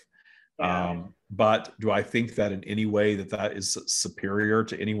life. Yeah. But do I think that in any way that is superior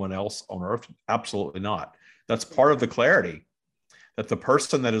to anyone else on earth? Absolutely not. That's part of the clarity, that the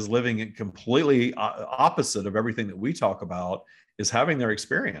person that is living it completely opposite of everything that we talk about is having their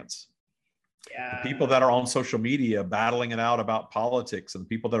experience. Yeah. The people that are on social media battling it out about politics, and the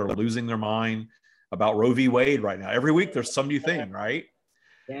people that are losing their mind about Roe v. Wade right now. Every week there's some new thing, right?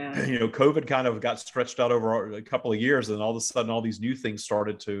 Yeah. COVID kind of got stretched out over a couple of years, and all of a sudden all these new things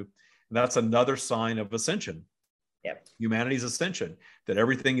started to, and that's another sign of ascension. Yep. Humanity's ascension, that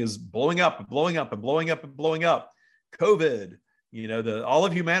everything is blowing up and blowing up and blowing up and blowing up. COVID, all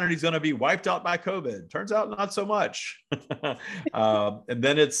of humanity is going to be wiped out by COVID. Turns out not so much. And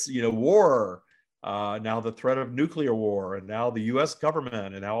then it's, war, now the threat of nuclear war, and now the US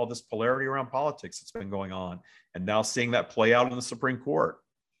government, and now all this polarity around politics that's been going on. And now seeing that play out in the Supreme Court,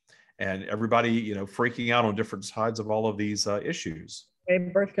 and everybody, freaking out on different sides of all of these issues.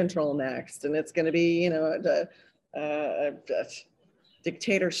 Birth control next. And it's going to be, a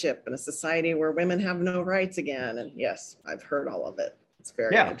dictatorship in a society where women have no rights again. And yes, I've heard all of it. It's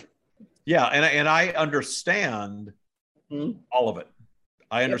very interesting. Yeah. And I understand all of it.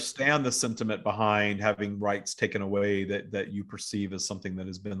 I understand the sentiment behind having rights taken away that you perceive as something that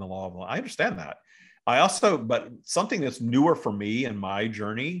has been the law of life. I understand that. But something that's newer for me in my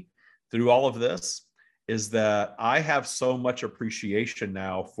journey through all of this is that I have so much appreciation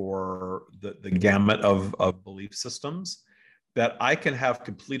now for the gamut of belief systems, that I can have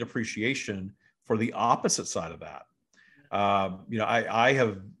complete appreciation for the opposite side of that. I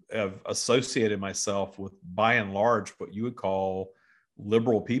have associated myself with, by and large, what you would call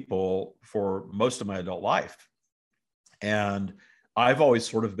liberal people for most of my adult life. And I've always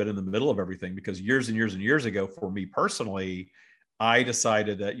sort of been in the middle of everything, because years and years and years ago, for me personally, I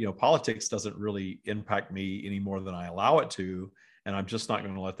decided that, politics doesn't really impact me any more than I allow it to. And I'm just not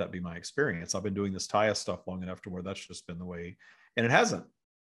going to let that be my experience. I've been doing this Taya stuff long enough to where that's just been the way, and it hasn't.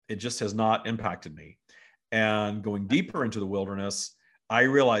 It just has not impacted me. And going deeper into the wilderness, I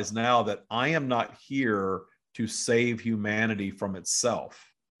realize now that I am not here to save humanity from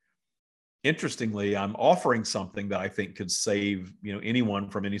itself. Interestingly, I'm offering something that I think could save, anyone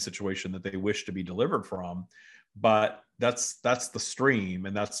from any situation that they wish to be delivered from. But that's the stream,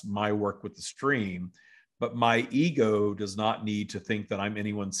 and that's my work with the stream. But my ego does not need to think that I'm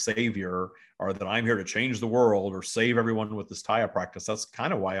anyone's savior, or that I'm here to change the world or save everyone with this Taya practice. That's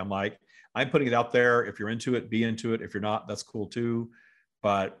kind of why I'm putting it out there. If you're into it, be into it. If you're not, that's cool too.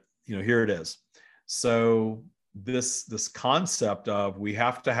 But here it is. So this concept of we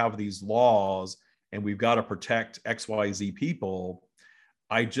have to have these laws and we've got to protect XYZ people,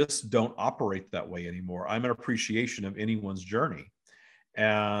 I just don't operate that way anymore. I'm an appreciation of anyone's journey.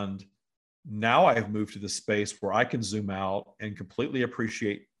 And now I've moved to the space where I can zoom out and completely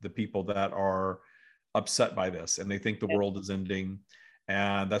appreciate the people that are upset by this and they think the world is ending,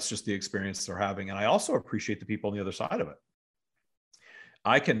 and that's just the experience they're having. And I also appreciate the people on the other side of it.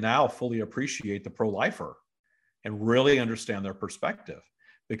 I can now fully appreciate the pro-lifer and really understand their perspective,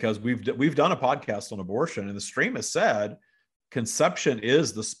 because we've done a podcast on abortion, and the stream has said conception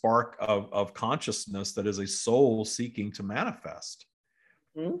is the spark of consciousness that is a soul seeking to manifest.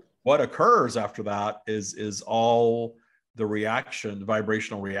 Mm-hmm. What occurs after that is all the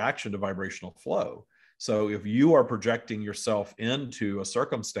vibrational reaction to vibrational flow. So if you are projecting yourself into a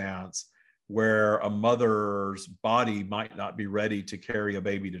circumstance where a mother's body might not be ready to carry a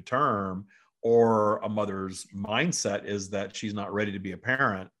baby to term, or a mother's mindset is that she's not ready to be a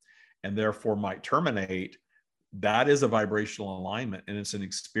parent and therefore might terminate, that is a vibrational alignment, and it's an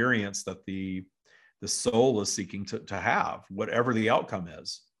experience that the soul is seeking to have, whatever the outcome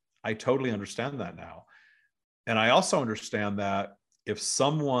is. I totally understand that now. And I also understand that if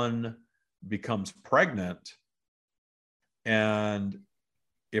someone becomes pregnant, and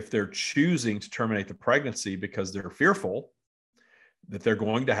if they're choosing to terminate the pregnancy because they're fearful, that they're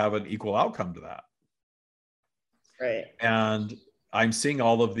going to have an equal outcome to that. Right. And I'm seeing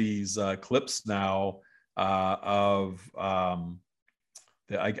all of these clips now of I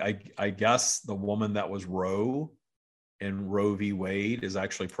guess the woman that was Roe in Roe v. Wade is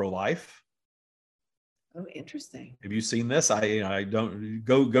actually pro-life. Oh, interesting. Have you seen this? I don't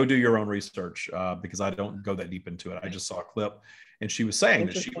go do your own research because I don't go that deep into it. I just saw a clip, and she was saying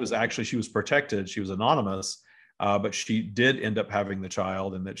that she was protected. She was anonymous, but she did end up having the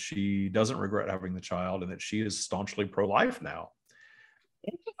child, and that she doesn't regret having the child, and that she is staunchly pro-life now.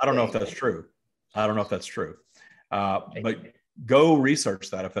 I don't know if that's true. But go research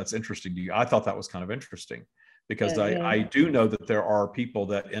that if that's interesting to you. I thought that was kind of interesting because I do know that there are people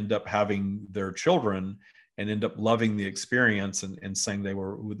that end up having their children and end up loving the experience and saying they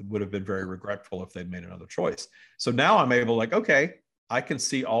would have been very regretful if they'd made another choice. So now I'm able, like, okay, I can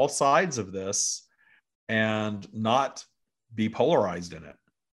see all sides of this and not be polarized in it.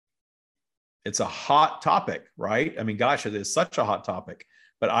 It's a hot topic, right? I mean, gosh, it is such a hot topic,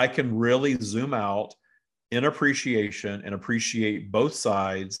 but I can really zoom out in appreciation and appreciate both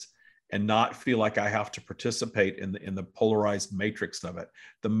sides and not feel like I have to participate in the polarized matrix of it.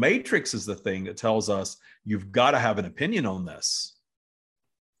 The matrix is the thing that tells us you've got to have an opinion on this.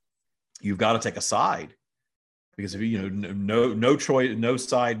 You've got to take a side, because if no choice, no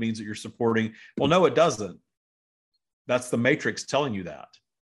side means that you're supporting. Well, no, it doesn't. That's the matrix telling you that.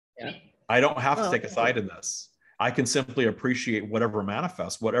 Yeah. I don't have to take a side in this. I can simply appreciate whatever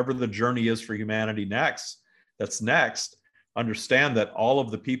manifests, whatever the journey is for humanity next. Understand that all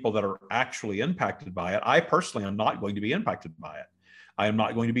of the people that are actually impacted by it, I personally am not going to be impacted by it. I am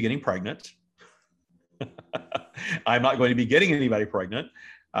not going to be getting pregnant. I'm not going to be getting anybody pregnant.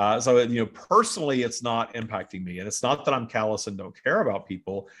 So personally, it's not impacting me. And it's not that I'm callous and don't care about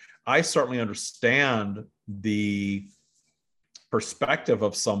people. I certainly understand the perspective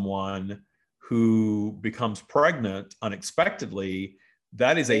of someone who becomes pregnant unexpectedly.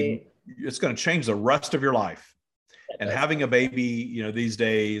 It's going to change the rest of your life. And having a baby, these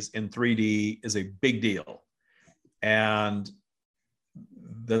days in 3D is a big deal. And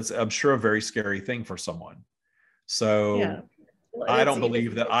that's, I'm sure, a very scary thing for someone. So I don't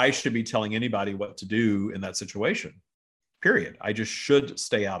believe that I should be telling anybody what to do in that situation, period. I just should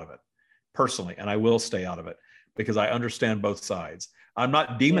stay out of it personally. And I will stay out of it because I understand both sides. I'm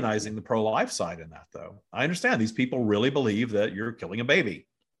not demonizing the pro-life side in that, though. I understand these people really believe that you're killing a baby.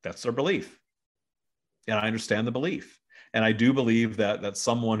 That's their belief. And I understand the belief. And I do believe that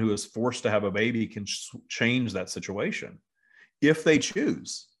someone who is forced to have a baby can change that situation if they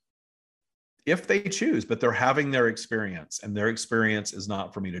choose. But they're having their experience, and their experience is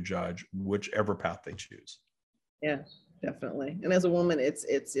not for me to judge whichever path they choose. Yeah, definitely. And as a woman,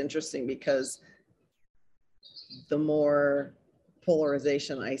 it's interesting because the more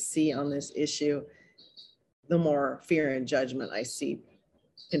polarization I see on this issue, the more fear and judgment I see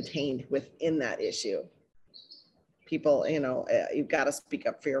contained within that issue. People, you've got to speak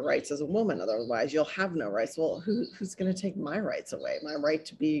up for your rights as a woman, otherwise you'll have no rights. Well, who's going to take my rights away? My right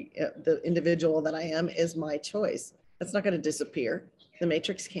to be the individual that I am is my choice. That's not going to disappear. The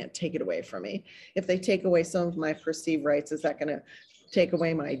matrix can't take it away from me. If they take away some of my perceived rights, is that going to take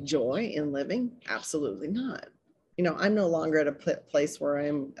away my joy in living? Absolutely not. I'm no longer at a place where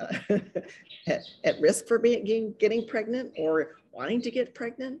I'm at risk for getting pregnant or wanting to get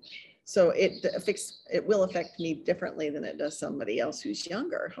pregnant. So it will affect me differently than it does somebody else who's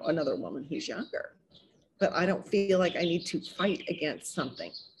younger, another woman who's younger. But I don't feel like I need to fight against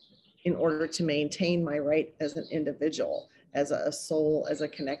something in order to maintain my right as an individual, as a soul, as a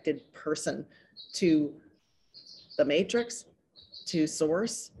connected person to the matrix, to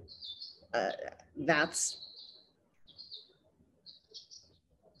source.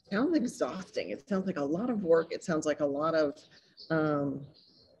 Sounds exhausting. It sounds like a lot of work. It sounds like a lot of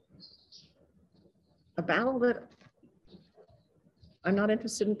a battle that I'm not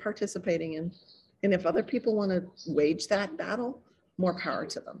interested in participating in. And if other people want to wage that battle, more power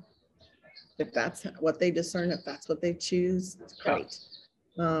to them. If that's what they discern, if that's what they choose, it's great.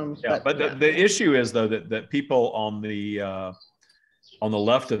 But the issue is, though, that people on the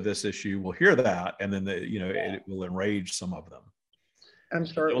left of this issue will hear that, and then it will enrage some of them. I'm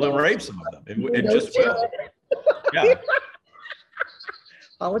sure it will enrage some of them. It just will. Yeah.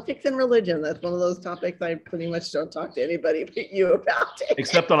 Politics and religion. That's one of those topics I pretty much don't talk to anybody but you about.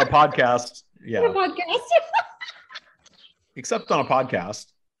 Except on a podcast. Yeah. On a podcast. Except on a podcast.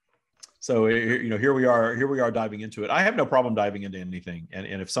 So, here we are diving into it. I have no problem diving into anything. And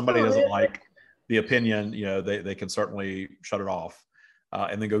if somebody doesn't like the opinion, they can certainly shut it off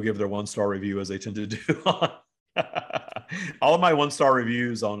and then go give their 1-star review, as they tend to do. All of my 1-star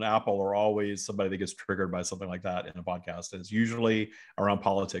reviews on Apple are always somebody that gets triggered by something like that in a podcast. And it's usually around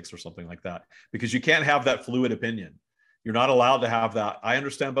politics or something like that, because you can't have that fluid opinion. You're not allowed to have that. I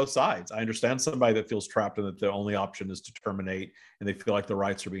understand both sides. I understand somebody that feels trapped and that the only option is to terminate, and they feel like their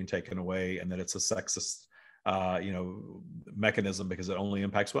rights are being taken away, and that it's a sexist, mechanism because it only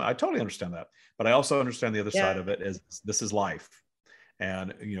impacts women. I totally understand that, but I also understand the other side of it is this is life,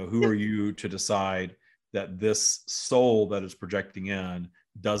 and who are you to decide that this soul that is projecting in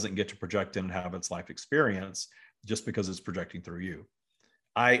doesn't get to project in and have its life experience just because it's projecting through you.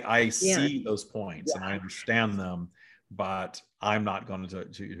 I see those points and I understand them, but I'm not going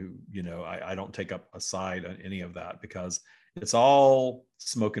to I don't take up a side on any of that because it's all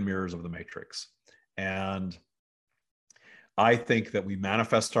smoke and mirrors of the matrix. And I think that we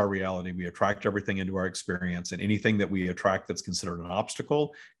manifest our reality, we attract everything into our experience, and anything that we attract that's considered an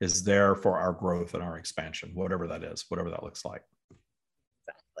obstacle is there for our growth and our expansion, whatever that is, whatever that looks like.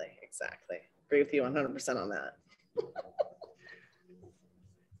 Exactly. Agree with you 100% on that.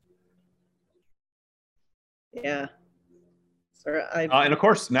 Yeah. And of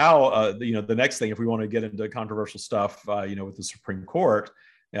course, now, the next thing, if we want to get into controversial stuff, with the Supreme Court,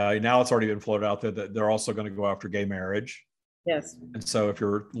 now it's already been floated out there that they're also going to go after gay marriage. Yes. And so if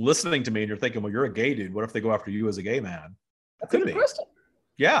you're listening to me and you're thinking, well, you're a gay dude, what if they go after you as a gay man? It could be.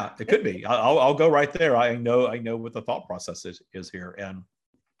 Yeah, it could be. I'll go right there. I know what the thought process is here. And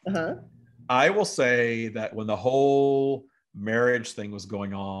I will say that when the whole marriage thing was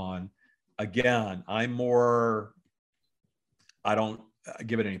going on, again, I don't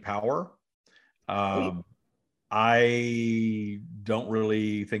give it any power. I don't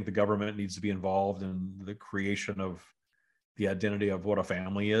really think the government needs to be involved in the creation of the identity of what a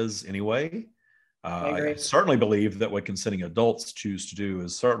family is anyway. I certainly believe that what consenting adults choose to do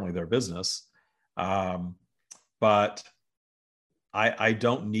is certainly their business. But I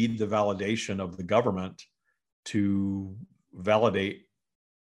don't need the validation of the government to validate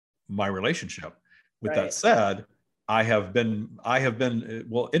my relationship. With that said, I have been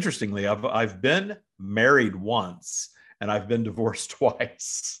well, interestingly, I've been married once and I've been divorced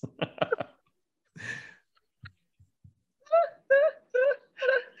twice.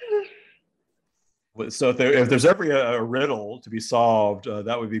 So if there's ever a riddle to be solved,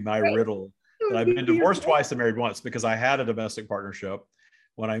 that would be my riddle. That I've been divorced twice and married once because I had a domestic partnership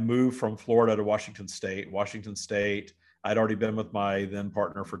when I moved from Florida to Washington State. Washington State, I'd already been with my then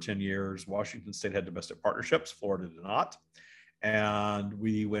partner for 10 years. Washington State had domestic partnerships. Florida did not. And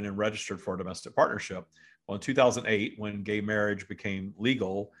we went and registered for a domestic partnership. Well, in 2008, when gay marriage became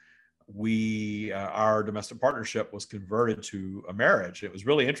legal, our domestic partnership was converted to a marriage. It was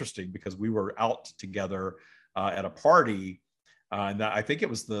really interesting because we were out together at a party. And I think it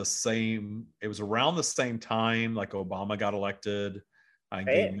was around the same time, like Obama got elected and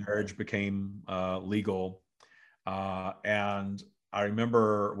gay marriage became legal. And I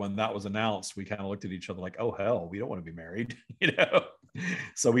remember when that was announced, we kind of looked at each other like, oh, hell, we don't want to be married,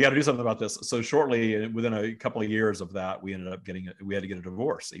 So we got to do something about this. So shortly, within a couple of years of that, we had to get a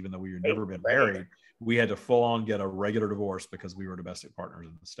divorce, even though we had never been married. We had to full on get a regular divorce because we were domestic partners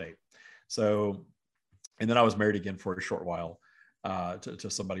in the state. So, and then I was married again for a short while to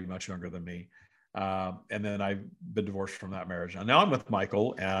somebody much younger than me. And then I've been divorced from that marriage. Now I'm with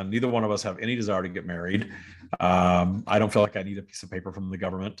Michael, and neither one of us have any desire to get married. I don't feel like I need a piece of paper from the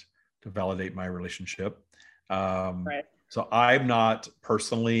government to validate my relationship. So I'm not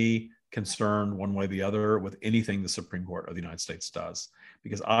personally concerned one way or the other with anything the Supreme Court of the United States does,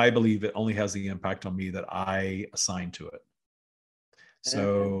 because I believe it only has the impact on me that I assign to it.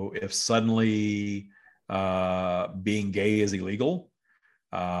 So if suddenly being gay is illegal,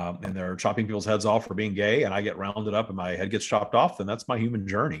 and they're chopping people's heads off for being gay, and I get rounded up and my head gets chopped off, then that's my human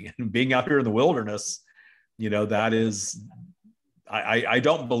journey. And being out here in the wilderness, that is, I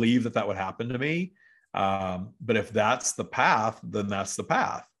don't believe that would happen to me. But if that's the path, then that's the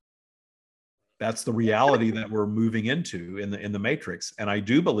path. That's the reality that we're moving into in the matrix. And I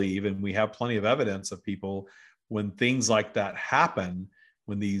do believe, and we have plenty of evidence of people, when things like that happen,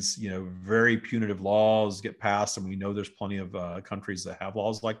 when these very punitive laws get passed, and we know there's plenty of countries that have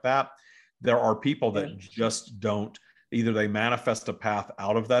laws like that, there are people that just don't, either they manifest a path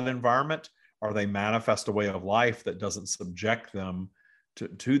out of that environment, or they manifest a way of life that doesn't subject them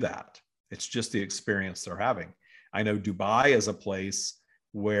to that. It's just the experience they're having. I know Dubai is a place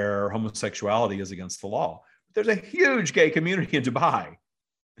where homosexuality is against the law. There's a huge gay community in Dubai.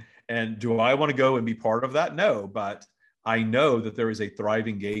 And do I want to go and be part of that? No, but I know that there is a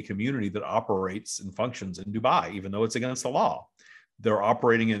thriving gay community that operates and functions in Dubai, even though it's against the law. They're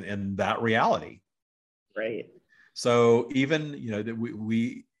operating in that reality. Right. So even,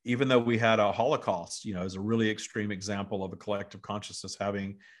 even though we had a Holocaust, as a really extreme example of a collective consciousness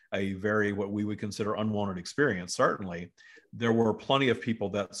having a very, what we would consider unwanted experience, certainly, there were plenty of people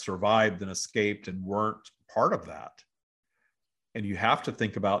that survived and escaped and weren't part of that. And you have to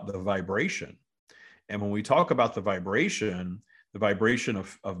think about the vibration. And when we talk about the vibration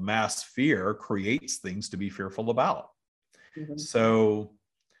of mass fear creates things to be fearful about. Mm-hmm. So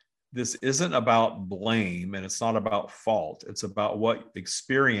this isn't about blame, and it's not about fault. It's about what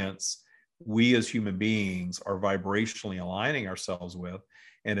experience we as human beings are vibrationally aligning ourselves with.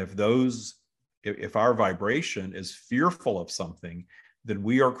 And if our vibration is fearful of something, then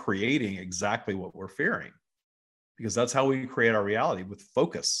we are creating exactly what we're fearing, because that's how we create our reality, with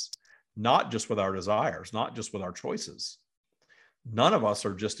focus, not just with our desires, not just with our choices. None of us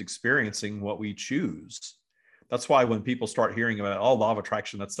are just experiencing what we choose. That's why when people start hearing about, law of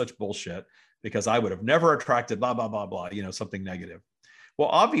attraction, that's such bullshit, because I would have never attracted blah, blah, blah, blah, something negative. Well,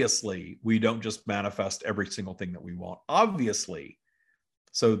 obviously, we don't just manifest every single thing that we want. Obviously.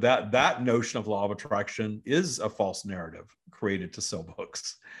 So that notion of law of attraction is a false narrative created to sell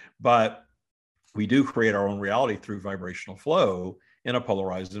books. But we do create our own reality through vibrational flow in a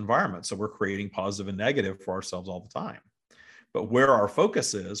polarized environment. So we're creating positive and negative for ourselves all the time. But where our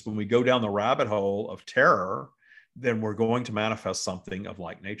focus is, when we go down the rabbit hole of terror, then we're going to manifest something of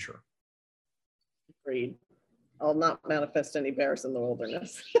like nature. Agreed. I'll not manifest any bears in the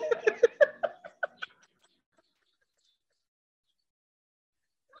wilderness.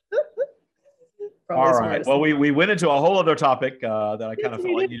 All right. Well, we went into a whole other topic that I kind of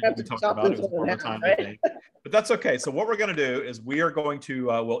felt like needed to be talked about. It was more of a time, right? I think. But that's okay. So what we're going to do is we are going to,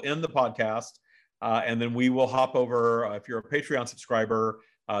 we'll end the podcast, and then we will hop over. If you're a Patreon subscriber,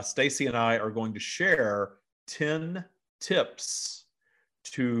 Stacie and I are going to share 10 tips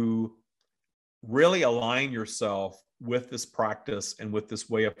to really align yourself with this practice and with this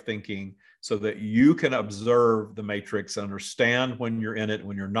way of thinking, so that you can observe the matrix and understand when you're in it,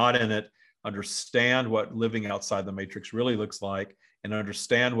 when you're not in it, understand what living outside the matrix really looks like, and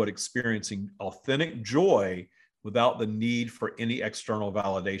understand what experiencing authentic joy without the need for any external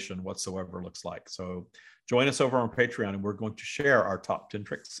validation whatsoever looks like. So join us over on Patreon, and we're going to share our top 10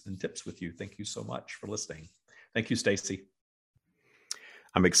 tricks and tips with you. Thank you so much for listening. Thank you, Stacie.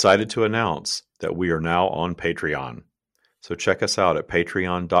 I'm excited to announce that we are now on Patreon. So check us out at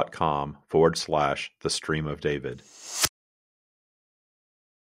patreon.com/thestreamofdavid.